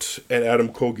out, and Adam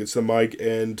Cole gets the mic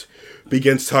and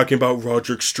begins talking about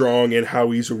Roderick Strong and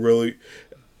how he's a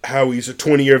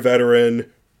 20-year veteran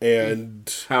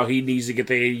and how he needs to get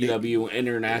the AEW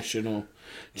International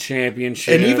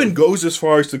Championship. And even goes as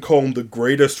far as to call him the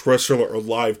greatest wrestler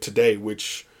alive today,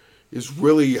 which is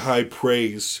really high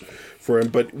praise for him.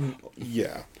 But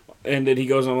yeah. And then he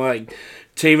goes on like,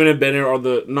 Taven and Bennett are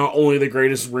not only the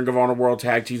greatest Ring of Honor World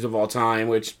Tag Teams of all time,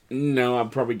 which, no,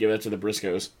 I'd probably give that to the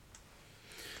Briscoes.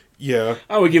 Yeah.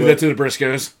 I would give that to the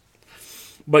Briscoes.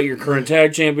 But your current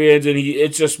tag champions, and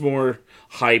it's just more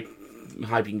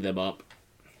hyping them up.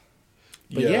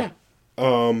 But yeah.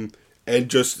 And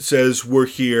just says, we're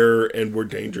here and we're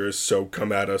dangerous, so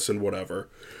come at us and whatever.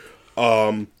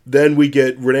 Then we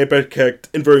get Renee Paquette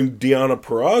inverting Deonna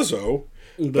Purrazzo.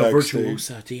 The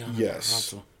virtuosa Deonna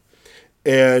Purrazzo.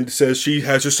 And says she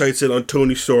has her sights set on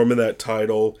Toni Storm in that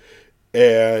title.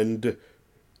 And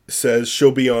says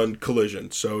she'll be on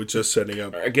Collision. So it's just setting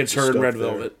up against her in Red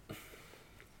Velvet.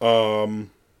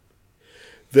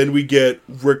 Then we get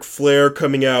Ric Flair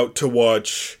coming out to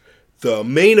watch the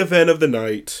main event of the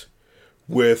night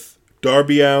with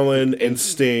Darby Allin and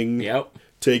Sting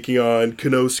taking on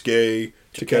Konosuke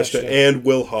Takeshita and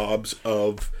Will Hobbs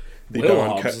of the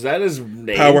is that his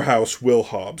name? Powerhouse Will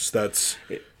Hobbs. That's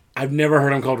I've never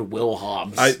heard him called Will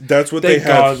Hobbs. That's what they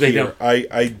have here.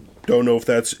 I don't know if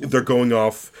they're going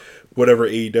off whatever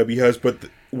AEW has, but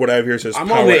what I have here says I'm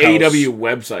Powerhouse. on the AEW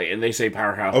website, and they say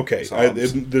Powerhouse. Okay,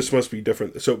 this must be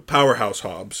different. So Powerhouse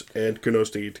Hobbs and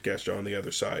Konosuke Takeshita on the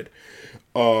other side.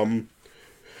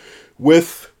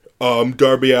 With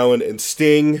Darby Allin and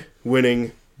Sting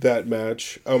winning that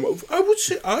match. I would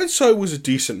say I saw it was a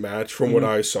decent match from what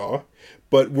I saw.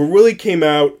 But what really came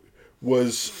out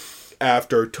was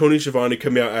after Tony Schiavone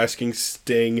coming out asking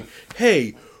Sting,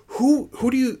 hey, who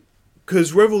do you...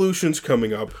 Because Revolution's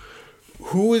coming up.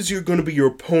 Who is going to be your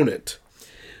opponent?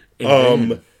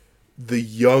 The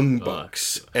Young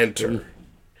Bucks enter.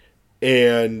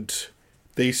 And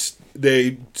they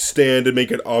stand and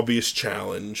make an obvious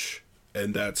challenge.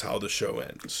 And that's how the show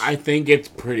ends. I think it's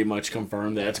pretty much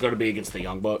confirmed that it's going to be against the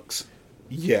Young Bucks.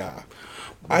 Yeah.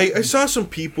 I saw some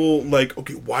people like,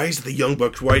 okay, why is it the Young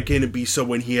Bucks? Why can't it be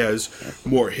someone he has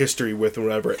more history with or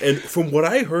whatever? And from what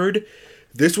I heard,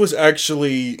 this was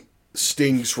actually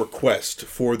Sting's request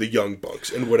for the Young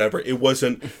Bucks and whatever. It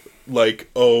wasn't like,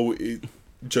 they're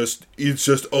just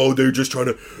trying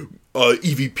to,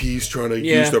 EVP's trying to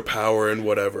use their power and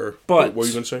whatever. But what were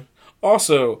you going to say?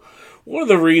 Also, one of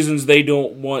the reasons they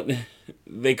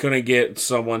couldn't get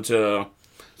someone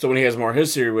he has more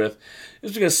history with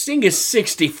is because Sting is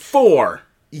 64.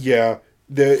 Yeah.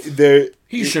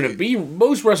 He shouldn't be.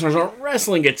 Most wrestlers aren't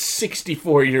wrestling at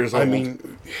 64 years old. I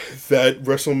mean, that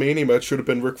WrestleMania match should have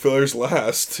been Ric Flair's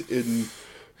last, in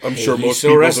I'm sure most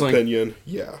people's opinion.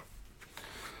 Yeah.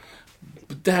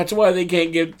 But that's why they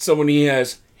can't get someone he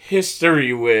has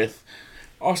history with.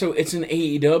 Also, it's an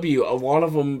AEW. A lot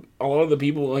of the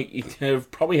people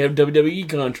probably have WWE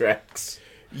contracts.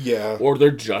 Yeah. Or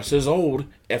they're just as old,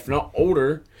 if not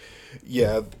older.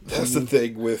 Yeah, that's the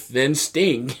thing with... Then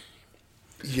Sting.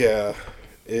 Yeah.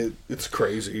 It's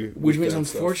crazy. Which means,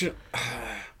 unfortunately,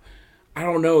 I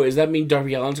don't know. Does that mean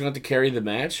Darby Allin's going to have to carry the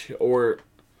match? Or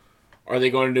are they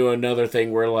going to do another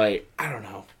thing where, I don't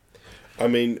know. I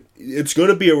mean, it's going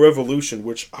to be a Revolution,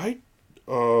 which I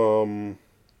don't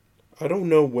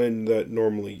know when that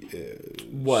normally is.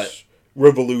 What?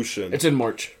 Revolution. It's in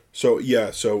March. So, yeah,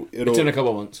 it's in a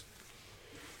couple months.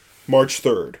 March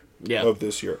 3rd yeah. of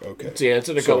this year. Okay. So, yeah, it's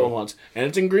in a couple of months. And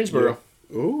it's in Greensboro.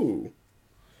 Yeah. Ooh.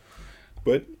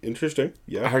 But interesting,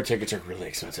 yeah. I heard tickets are really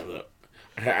expensive, though.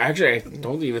 Actually, I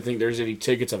don't even think there's any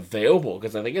tickets available,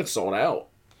 because I think it's sold out.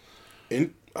 I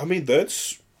mean,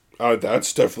 that's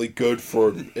definitely good for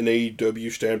an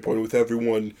AEW standpoint with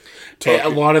everyone talking. A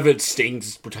lot of it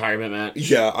Sting's retirement match.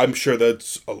 Yeah, I'm sure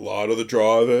that's a lot of the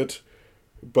draw of it.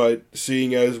 But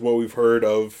seeing as what we've heard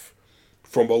of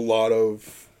from a lot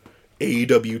of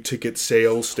AEW ticket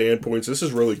sales standpoints, this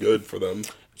is really good for them.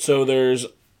 So there's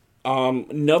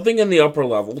nothing in the upper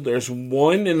level. There's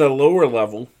one in the lower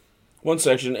level, one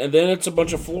section, and then it's a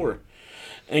bunch of floor.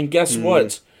 And guess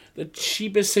what? The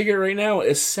cheapest ticket right now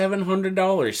is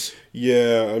 $700.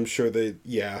 Yeah, I'm sure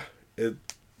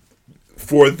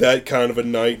for that kind of a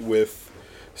night with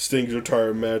Sting's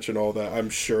retirement match and all that, I'm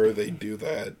sure they do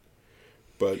that.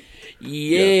 But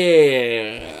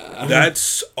yeah.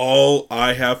 That's all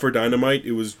I have for Dynamite.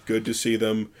 It was good to see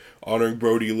them honoring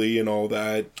Brody Lee and all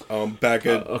that. Back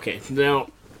at okay, now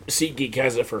SeatGeek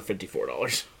has it for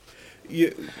 $54. Yeah,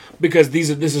 because this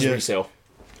is resale.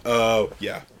 Oh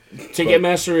yeah.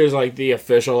 Ticketmaster is the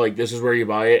official, this is where you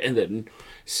buy it, and then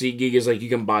SeatGeek is you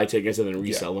can buy tickets and then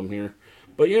resell them here.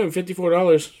 But yeah,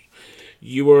 $54.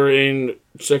 You are in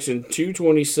section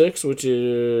 226, which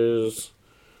is,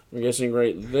 I'm guessing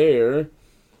right there,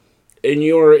 and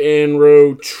you're in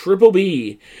row triple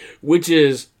B, which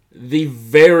is the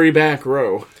very back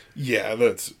row. Yeah,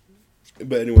 but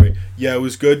anyway, yeah, it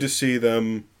was good to see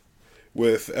them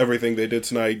with everything they did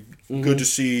tonight. Mm-hmm. Good to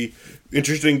see.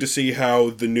 Interesting to see how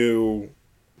the new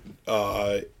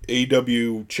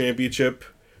AEW Championship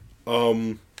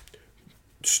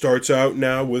starts out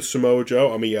now with Samoa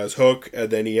Joe. I mean, he has Hook, and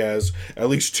then he has at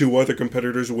least two other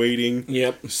competitors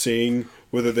waiting, seeing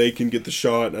whether they can get the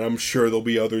shot, and I'm sure there'll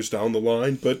be others down the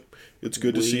line, but it's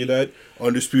good to see that.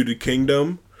 Undisputed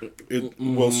Kingdom,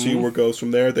 we'll see where it goes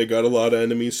from there. They got a lot of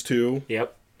enemies, too.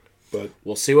 Yep. But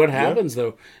we'll see what happens,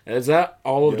 though. Is that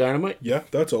all of Dynamite? Yeah,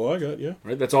 that's all I got, yeah.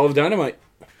 Right, that's all of Dynamite.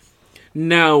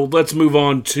 Now, let's move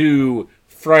on to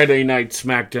Friday Night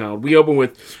SmackDown. We open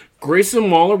with Grayson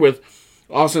Waller with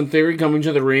Austin Theory coming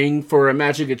to the ring for a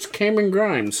match against Cameron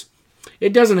Grimes.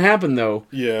 It doesn't happen, though.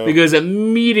 Yeah. Because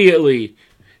immediately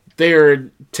they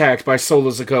are attacked by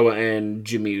Solo Sikoa and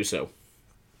Jimmy Uso.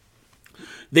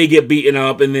 They get beaten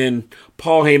up, and then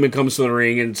Paul Heyman comes to the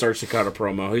ring and starts to cut a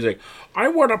promo. He's like, I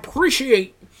would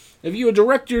appreciate if you would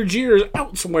direct your jeers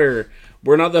elsewhere.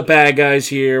 We're not the bad guys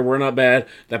here. We're not bad.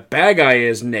 The bad guy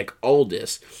is Nick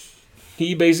Aldis.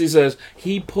 He basically says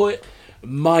he put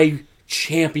my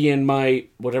champion, my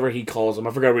whatever he calls him,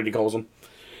 I forgot what he calls him.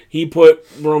 He put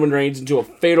Roman Reigns into a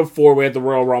fatal 4-way at the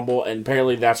Royal Rumble, and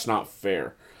apparently that's not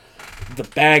fair. The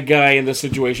bad guy in this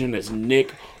situation is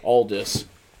Nick Aldis.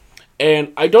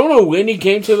 And I don't know when he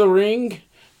came to the ring,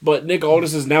 but Nick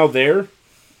Aldis is now there.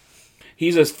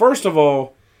 He says, first of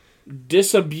all,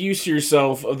 disabuse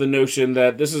yourself of the notion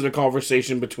that this is a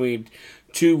conversation between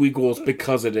two equals,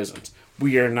 because it isn't.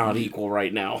 We are not equal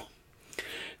right now.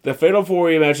 The Fatal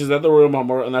 4-Way match is at the Royal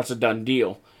Rumble, and that's a done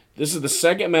deal. This is the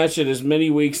second match in as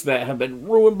many weeks that have been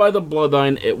ruined by the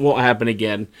bloodline. It won't happen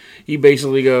again. He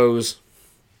basically goes,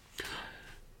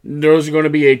 there's going to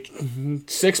be a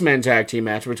 6-man tag team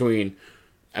match between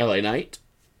LA Knight,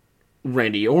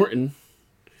 Randy Orton,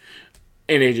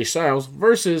 and AJ Styles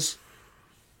versus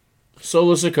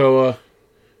Solo Sikoa,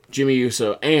 Jimmy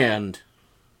Uso, and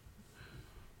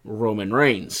Roman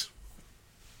Reigns.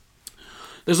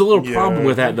 There's a little problem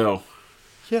with that, though.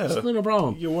 Yeah. There's a little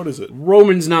problem. Yeah, what is it?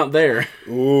 Roman's not there.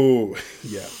 Ooh,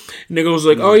 yeah. Nichols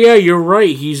like, oh yeah, you're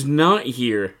right. He's not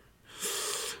here.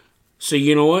 So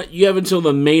you know what? You have until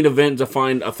the main event to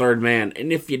find a third man.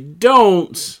 And if you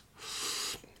don't,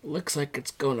 looks like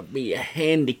it's going to be a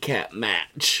handicap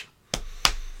match.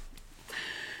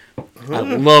 I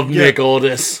love Nick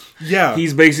Aldis. Yeah.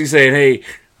 He's basically saying, hey,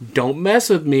 don't mess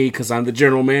with me because I'm the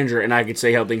general manager and I can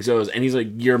say how things goes. And he's like,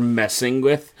 you're messing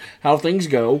with how things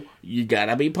go. You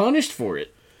gotta be punished for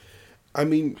it. I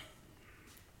mean,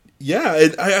 yeah,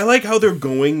 I like how they're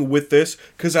going with this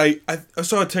because I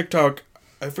saw a TikTok,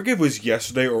 I forget if it was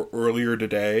yesterday or earlier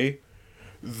today,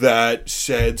 that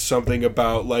said something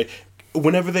about, like,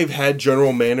 whenever they've had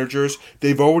general managers,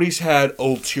 they've always had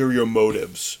ulterior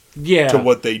motives to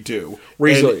what they do.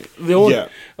 Recently. The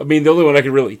only one I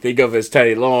can really think of is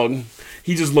Teddy Long.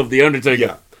 He just loved The Undertaker.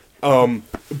 Yeah.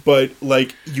 But,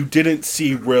 like, you didn't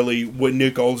see really what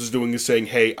Nick Aldis is doing is saying,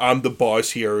 hey, I'm the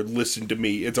boss here, listen to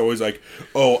me. It's always like,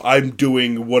 oh, I'm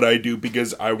doing what I do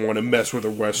because I want to mess with a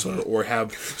wrestler or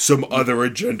have some other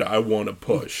agenda I want to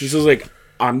push. He's just like,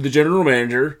 I'm the general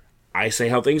manager, I say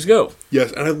how things go.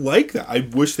 Yes, and I like that. I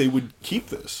wish they would keep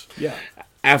this. Yeah.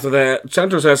 After that,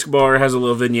 Santos Escobar has a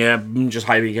little vignette, just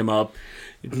hyping him up.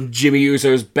 Jimmy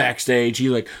Uso's backstage, he's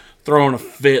like, throwing a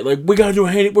fit, like, we gotta do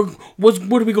a what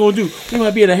are we gonna do? We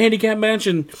might be at a handicap match,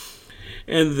 and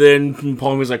then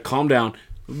Paul was like, calm down.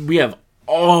 We have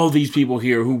all these people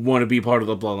here who want to be part of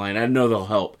the bloodline. I know they'll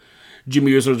help.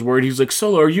 Jimmy Uso's worried. He's like,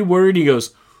 Solo, are you worried? He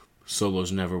goes,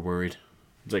 Solo's never worried.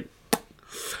 It's like,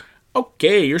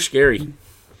 okay, you're scary.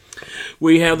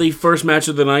 We have the first match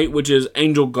of the night, which is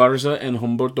Angel Garza and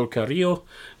Humberto Carrillo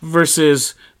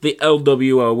versus the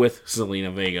LWO with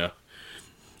Zelina Vega.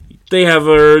 They have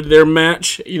their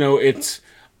match. You know, it's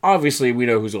obviously we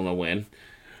know who's going to win.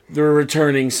 They're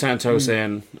returning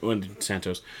returning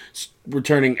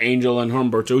Angel and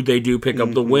Humberto. They do pick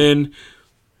up the win.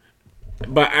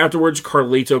 But afterwards,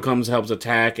 Carlito comes, helps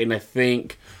attack, and I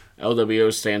think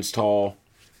LWO stands tall.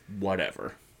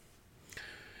 Whatever.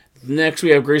 Next, we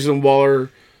have Grayson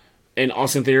Waller and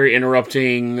Austin Theory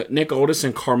interrupting Nick Aldis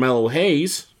and Carmelo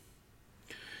Hayes.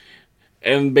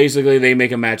 And basically, they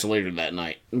make a match later that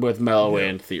night with Mello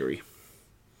and Theory.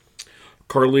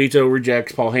 Carlito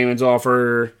rejects Paul Heyman's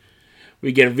offer.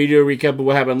 We get a video recap of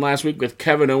what happened last week with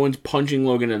Kevin Owens punching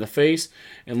Logan in the face.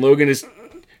 And Logan is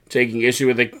taking issue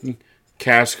with the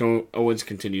cast Owens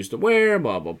continues to wear,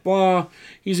 blah, blah, blah.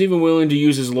 He's even willing to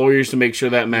use his lawyers to make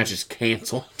sure that match is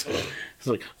canceled. He's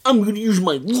like, I'm going to use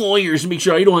my lawyers to make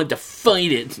sure I don't have to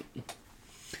fight it.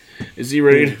 Is he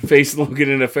ready to face Logan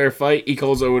in a fair fight? He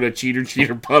calls Owen a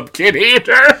cheater, pumpkin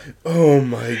eater. Oh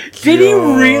my gosh. Did he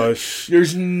really?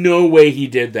 There's no way he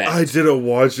did that. I didn't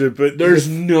watch it, but... There's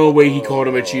no way he called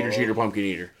him a cheater, pumpkin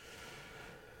eater.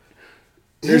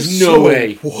 There's no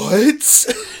way. What?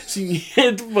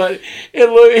 But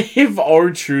if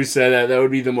R-Truth said that, that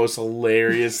would be the most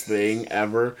hilarious thing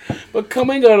ever. But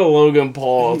coming out of Logan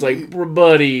Paul, it's like,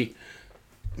 buddy,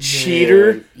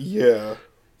 cheater? Man, yeah.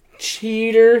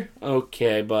 Cheater?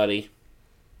 Okay, buddy.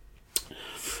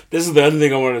 This is the other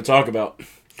thing I wanted to talk about.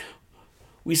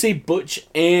 We see Butch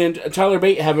and Tyler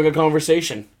Bate having a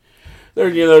conversation.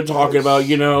 They're talking about,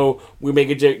 we make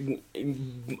a...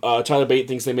 Tyler Bate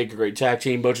thinks they make a great tag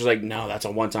team. Butch is like, no, that's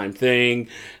a one-time thing.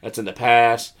 That's in the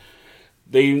past.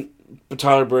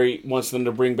 Tyler Bate wants them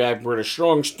to bring back British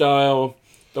Strong Style.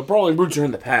 The Brawling Brutes are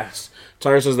in the past.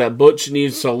 Tyler says that Butch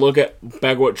needs to look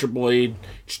back what Triple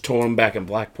H told him back in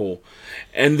Blackpool.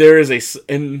 And there is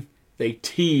they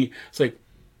tee. It's like,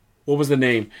 what was the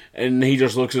name? And he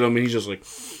just looks at him and he's just like,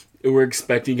 we're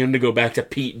expecting him to go back to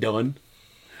Pete Dunne.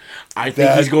 I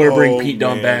think he's going to bring Pete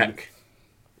Dunne back.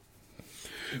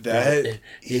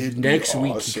 Next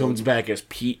week he comes back as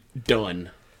Pete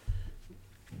Dunne.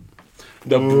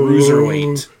 The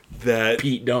bruiserweight.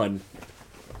 Pete Dunne.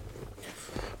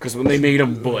 Because when they made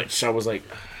him Butch, I was like,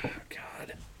 oh,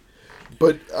 God.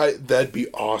 But that'd be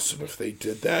awesome if they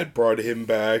did that, brought him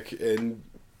back, and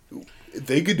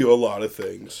they could do a lot of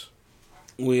things.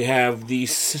 We have the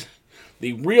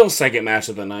real second match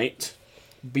of the night.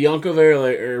 Bianca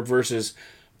Belair versus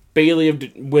Bayley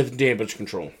with Damage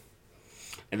Control.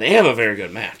 And they have a very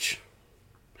good match.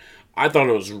 I thought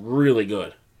it was really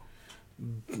good.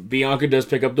 Bianca does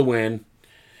pick up the win.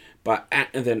 But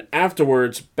and then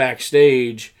afterwards,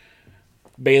 backstage,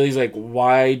 Bayley's like,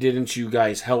 why didn't you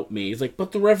guys help me? He's like,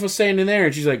 but the ref was standing there.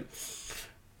 And she's like,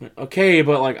 okay,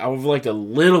 but like I would have liked a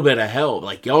little bit of help.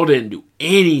 Like, y'all didn't do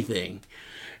anything.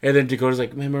 And then Dakota's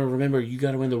like, remember, you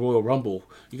got to win the Royal Rumble.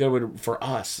 You got to win for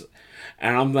us.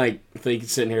 And I'm like,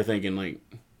 sitting here thinking, like,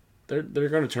 they're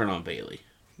going to turn on Bayley.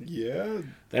 Yeah.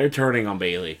 They're turning on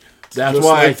Bayley. That's just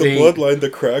why like I think the bloodline, the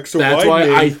cracks are that's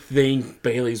widening. why I think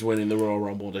Bayley's winning the Royal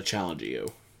Rumble to challenge you.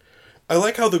 I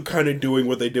like how they're kind of doing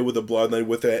what they did with the bloodline.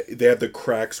 With that, they have the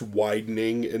cracks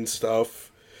widening and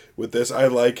stuff. With this, I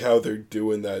like how they're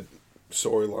doing that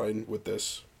storyline with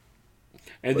this.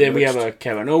 And then we have a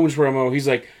Kevin Owens promo. He's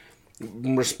like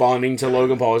responding to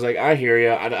Logan Paul. He's like, I hear you.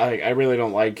 I really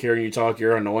don't like hearing you talk.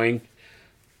 You're annoying.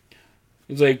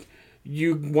 He's like,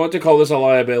 you want to call this a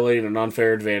liability and an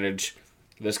unfair advantage,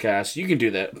 this cast. You can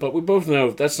do that. But we both know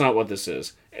that's not what this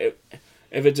is.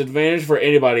 If it's advantage for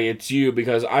anybody, it's you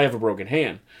because I have a broken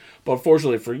hand. But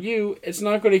fortunately for you, it's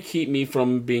not going to keep me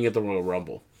from being at the Royal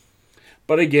Rumble.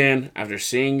 But again, after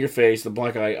seeing your face, the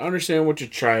black eye, I understand what you're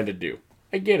trying to do.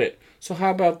 I get it. So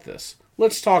how about this?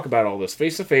 Let's talk about all this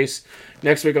face to face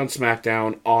next week on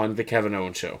SmackDown on the Kevin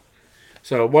Owens Show.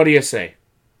 So what do you say?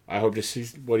 I hope to see.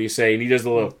 What do you say? And he does the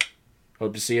little.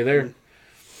 Hope to see you there.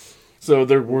 So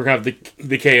we're gonna have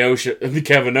the KO show, the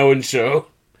Kevin Owens Show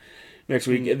next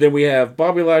week, and then we have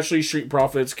Bobby Lashley, Street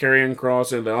Profits, Karrion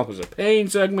Kross, and the Opposite Pain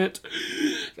segment.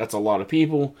 That's a lot of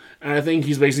people, and I think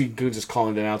he's basically just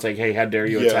calling them out, saying, "Hey, how dare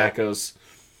you attack us?"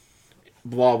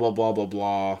 Blah blah blah blah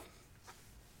blah.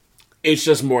 It's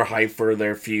just more hype for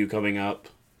their feud coming up.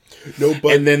 No,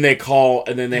 but and then they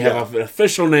have an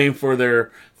official name for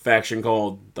their faction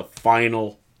called the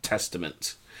Final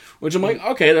Testament, which I'm like,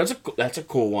 okay, that's a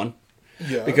cool one.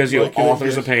 Yeah, because you have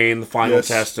Authors of Pain, the Final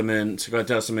Testament. The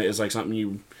Testament is like something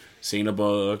you've seen in a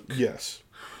book. Yes,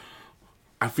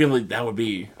 I feel like that would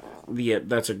be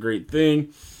that's a great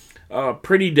thing.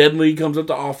 Pretty Deadly comes up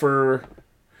to offer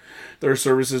their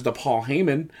services to Paul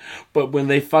Heyman, but when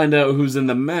they find out who's in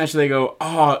the match, they go,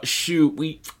 "Oh shoot,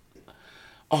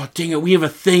 dang it, we have a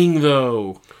thing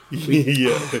though."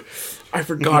 I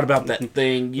forgot about that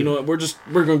thing. You know what?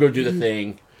 We're gonna go do the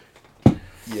thing.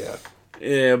 Yeah.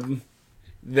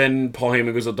 Then Paul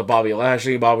Heyman goes up to Bobby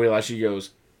Lashley. Bobby Lashley goes,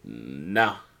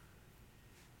 "Nah."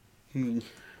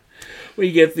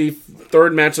 We get the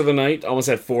third match of the night. I almost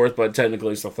said fourth, but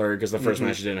technically it's the third because the first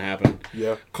match didn't happen.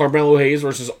 Yeah. Carmelo Hayes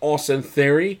versus Austin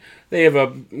Theory. They have a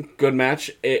good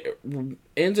match. It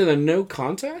ends in a no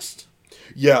contest.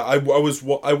 Yeah, I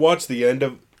watched the end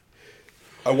of.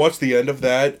 I watched the end of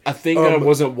that. I think I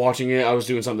wasn't watching it. I was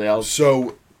doing something else.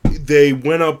 So they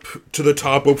went up to the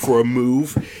top rope for a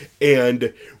move,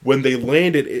 and when they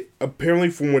landed, it apparently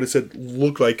from what it said,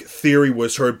 looked like Theory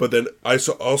was hurt, but then I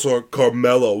saw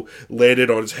Carmelo landed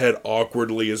on his head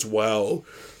awkwardly as well.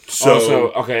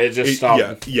 So okay, it just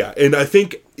stopped. Yeah, and I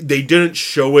think they didn't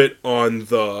show it on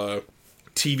the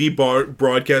TV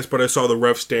broadcast, but I saw the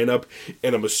ref stand up,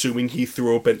 and I'm assuming he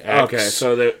threw up an X.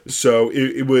 Okay, so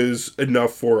it was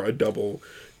enough for a double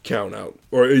count out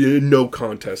or a no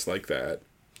contest like that.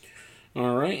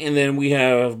 All right, and then we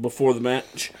have before the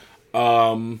match,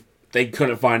 they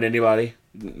couldn't find anybody.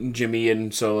 Jimmy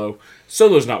and Solo.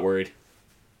 Solo's not worried.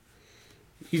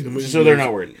 So they're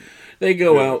not worried. They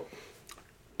go out.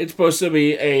 It's supposed to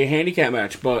be a handicap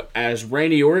match, but as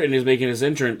Randy Orton is making his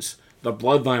entrance, the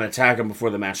Bloodline attack him before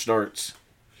the match starts.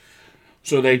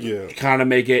 So they kind of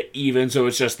make it even, so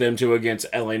it's just them two against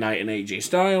LA Knight and AJ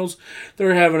Styles.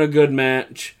 They're having a good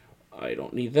match. I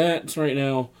don't need that right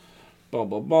now. Blah,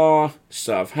 blah, blah.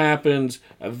 Stuff happens.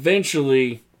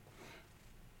 Eventually,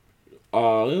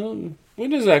 when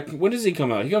does he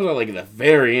come out? He comes out like at the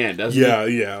very end, doesn't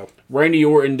he? Yeah. Randy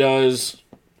Orton does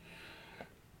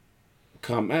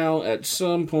come out at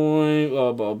some point.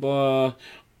 Blah, blah, blah.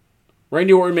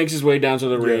 Randy Orton makes his way down to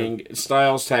the ring.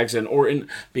 Styles tags in Orton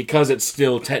because it's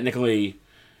still technically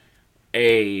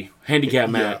a handicap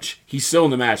match. He's still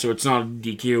in the match, so it's not a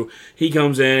DQ. He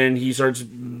comes in, he starts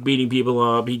beating people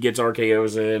up, he gets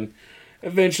RKOs in.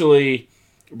 Eventually,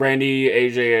 Brandy,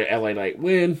 AJ, and LA Knight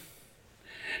win.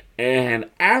 And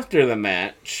after the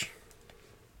match,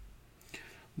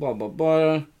 blah, blah,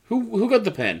 blah. Who got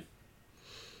the pin?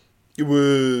 It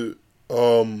was,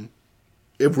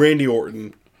 Randy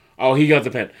Orton. Oh, he got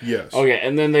the pin. Yes. Okay,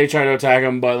 and then they try to attack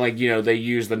him, but, they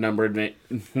use the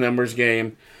numbers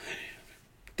game.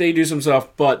 They do some stuff,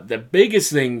 but the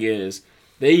biggest thing is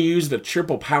they use the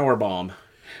triple power bomb,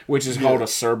 which is called a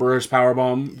Cerberus power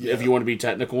bomb, if you want to be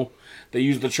technical. They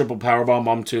use the triple power bomb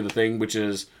onto the thing, which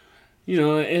is,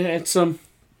 it's some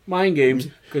mind games,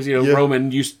 because,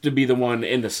 Roman used to be the one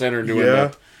in the center doing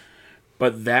that.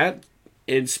 But that,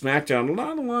 in SmackDown,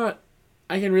 not a lot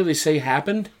I can really say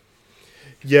happened.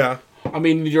 Yeah. I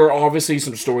mean, there are obviously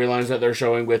some storylines that they're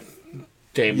showing with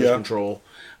Damage Control.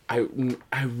 I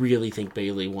really think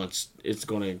Bayley is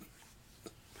going to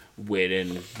win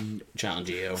and challenge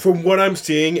you. From what I'm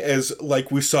seeing, as like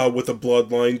we saw with the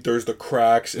Bloodline, there's the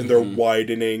cracks and they're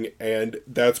widening, and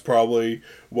that's probably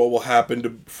what will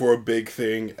happen for a big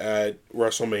thing at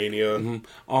WrestleMania.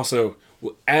 Also,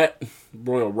 at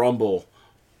Royal Rumble,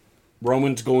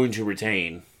 Roman's going to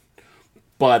retain.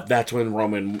 But that's when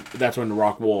The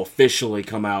Rock will officially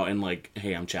come out and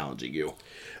hey, I'm challenging you.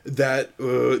 That's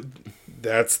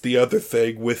the other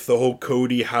thing with the whole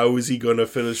Cody. How is he going to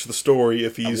finish the story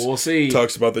if we'll see.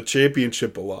 Talks about the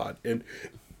championship a lot and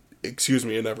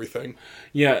and everything.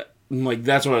 Yeah,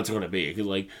 that's what it's going to be.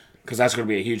 Because that's going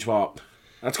to be a huge pop.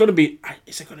 That's going to be.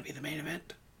 Is it going to be the main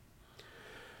event?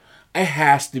 It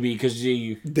has to be because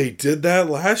they did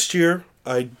that last year.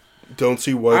 I don't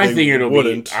see why I they think it'll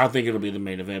wouldn't. I think it'll be the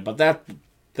main event, but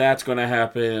that's going to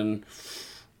happen.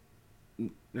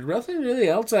 There's nothing really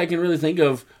else I can really think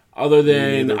of other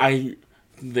than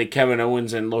the Kevin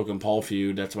Owens and Logan Paul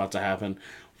feud that's about to happen.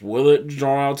 Will it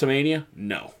draw out to Mania?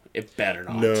 No, it better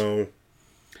not. No,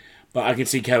 but I can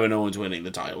see Kevin Owens winning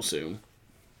the title soon.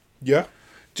 Yeah,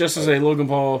 just to say Logan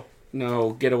Paul,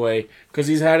 no, get away, because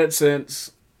he's had it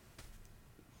since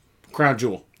Crown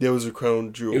Jewel. It was a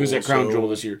Crown Jewel. It was at Crown Jewel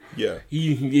this year. Yeah.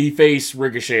 He faced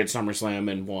Ricochet at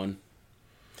SummerSlam and won.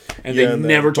 And they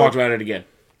never talked about it again.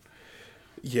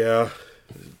 Yeah.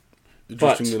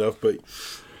 Interesting enough, but...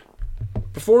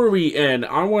 Before we end,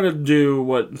 I want to do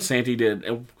what Santi did.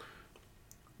 And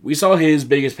we saw his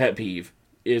biggest pet peeve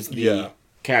is the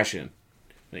cash-in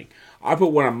thing. I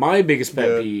put one of my biggest pet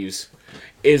peeves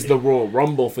is the Royal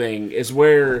Rumble thing, is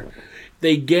where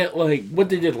they get, what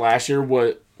they did last year,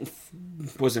 what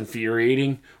was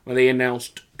infuriating when they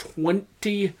announced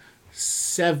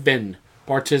 27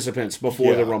 participants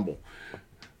before the Rumble,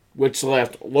 which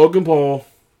left Logan Paul,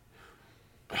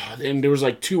 and there was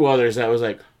two others that was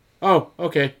oh,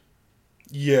 okay.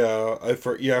 Yeah, I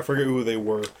forget who they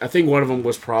were. I think one of them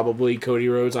was probably Cody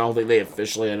Rhodes. I don't think they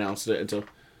officially announced it until.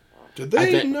 Did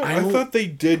they? I thought they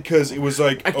did because it was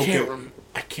I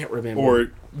can't remember.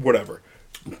 Or whatever.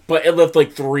 But it left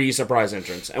 3 surprise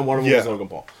entrants, and one of them was Logan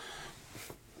Paul.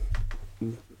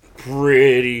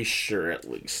 Pretty sure, at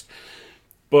least.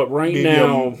 But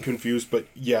now, I'm confused. But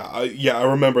I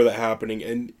remember that happening,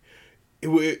 and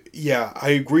I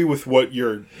agree with what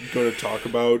you're going to talk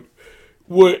about.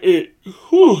 Booker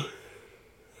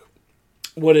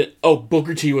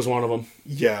T was one of them.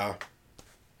 Yeah.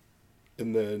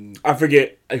 And then I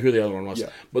forget who the other one was. Yeah.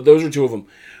 But those are 2 of them.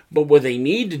 But what they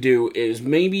need to do is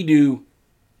maybe do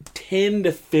 10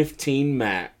 to 15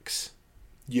 max.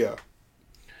 Yeah.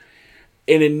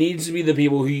 And it needs to be the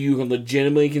people who you can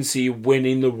legitimately see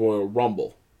winning the Royal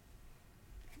Rumble.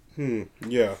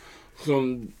 Yeah.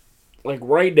 So,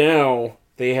 right now,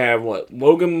 they have not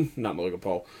Logan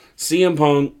Paul, CM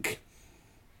Punk,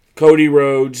 Cody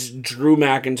Rhodes, Drew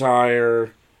McIntyre,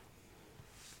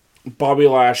 Bobby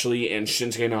Lashley, and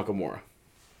Shinsuke Nakamura.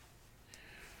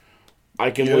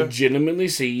 I can legitimately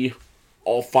see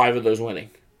all 5 of those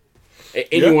winning.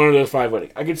 Any one of those 5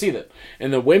 winning. I can see that.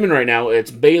 And the women right now,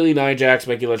 it's Bayley, Nia Jax,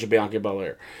 Becky Lynch, and Bianca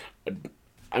Belair.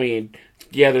 I mean,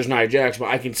 there's Nia Jax, but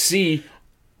I can see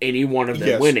any one of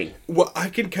them winning. Well, I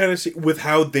can kind of see, with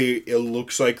how it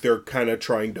looks like they're kind of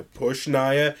trying to push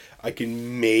Nia, I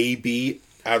can maybe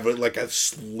have a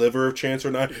sliver of chance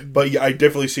or not. But I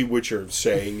definitely see what you're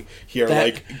saying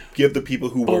here. Give the people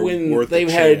who were worth the chance. They've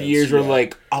had years where,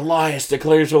 Elias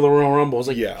declares for the Royal Rumble.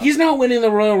 It's he's not winning the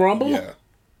Royal Rumble. Yeah.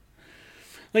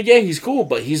 He's cool,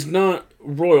 but he's not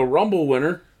Royal Rumble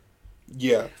winner.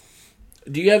 Yeah.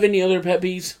 Do you have any other pet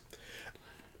peeves?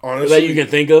 Honestly, that you can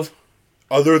think of?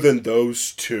 Other than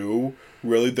those 2,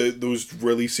 really, those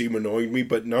really seem annoying to me,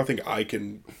 but nothing I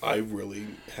really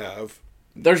have.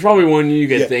 There's probably one you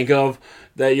can think of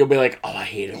that you'll be oh, I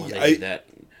hate it when they do that.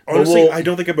 Honestly, I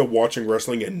don't think I've been watching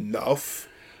wrestling enough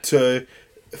to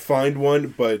find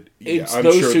one, but yeah, It's I'm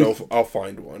those sure two- I'll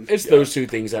find one. It's Yeah. those two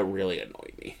things that really annoy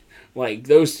me. Like,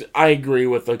 those, I agree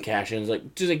with the cash-ins.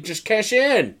 Just cash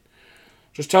in.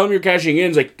 Just tell them you're cashing in.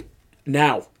 It's like,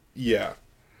 now. Yeah.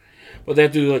 But they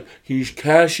have to do like, he's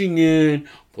cashing in,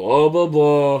 blah, blah,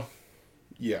 blah.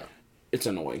 Yeah. It's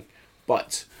annoying.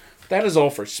 But that is all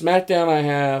for SmackDown I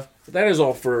have. That is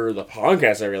all for the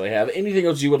podcast I really have. Anything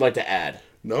else you would like to add?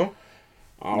 No?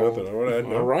 Nothing. I want to add.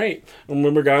 No. All right.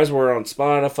 Remember, guys, we're on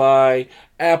Spotify,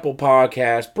 Apple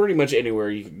Podcasts, pretty much anywhere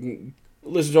you can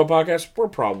listen to a podcast. We're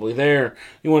probably there.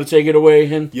 You want to take it away,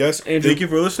 Hen? Yes. Andrew? Thank you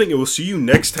for listening, and we'll see you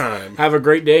next time. Have a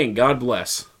great day, and God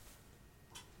bless.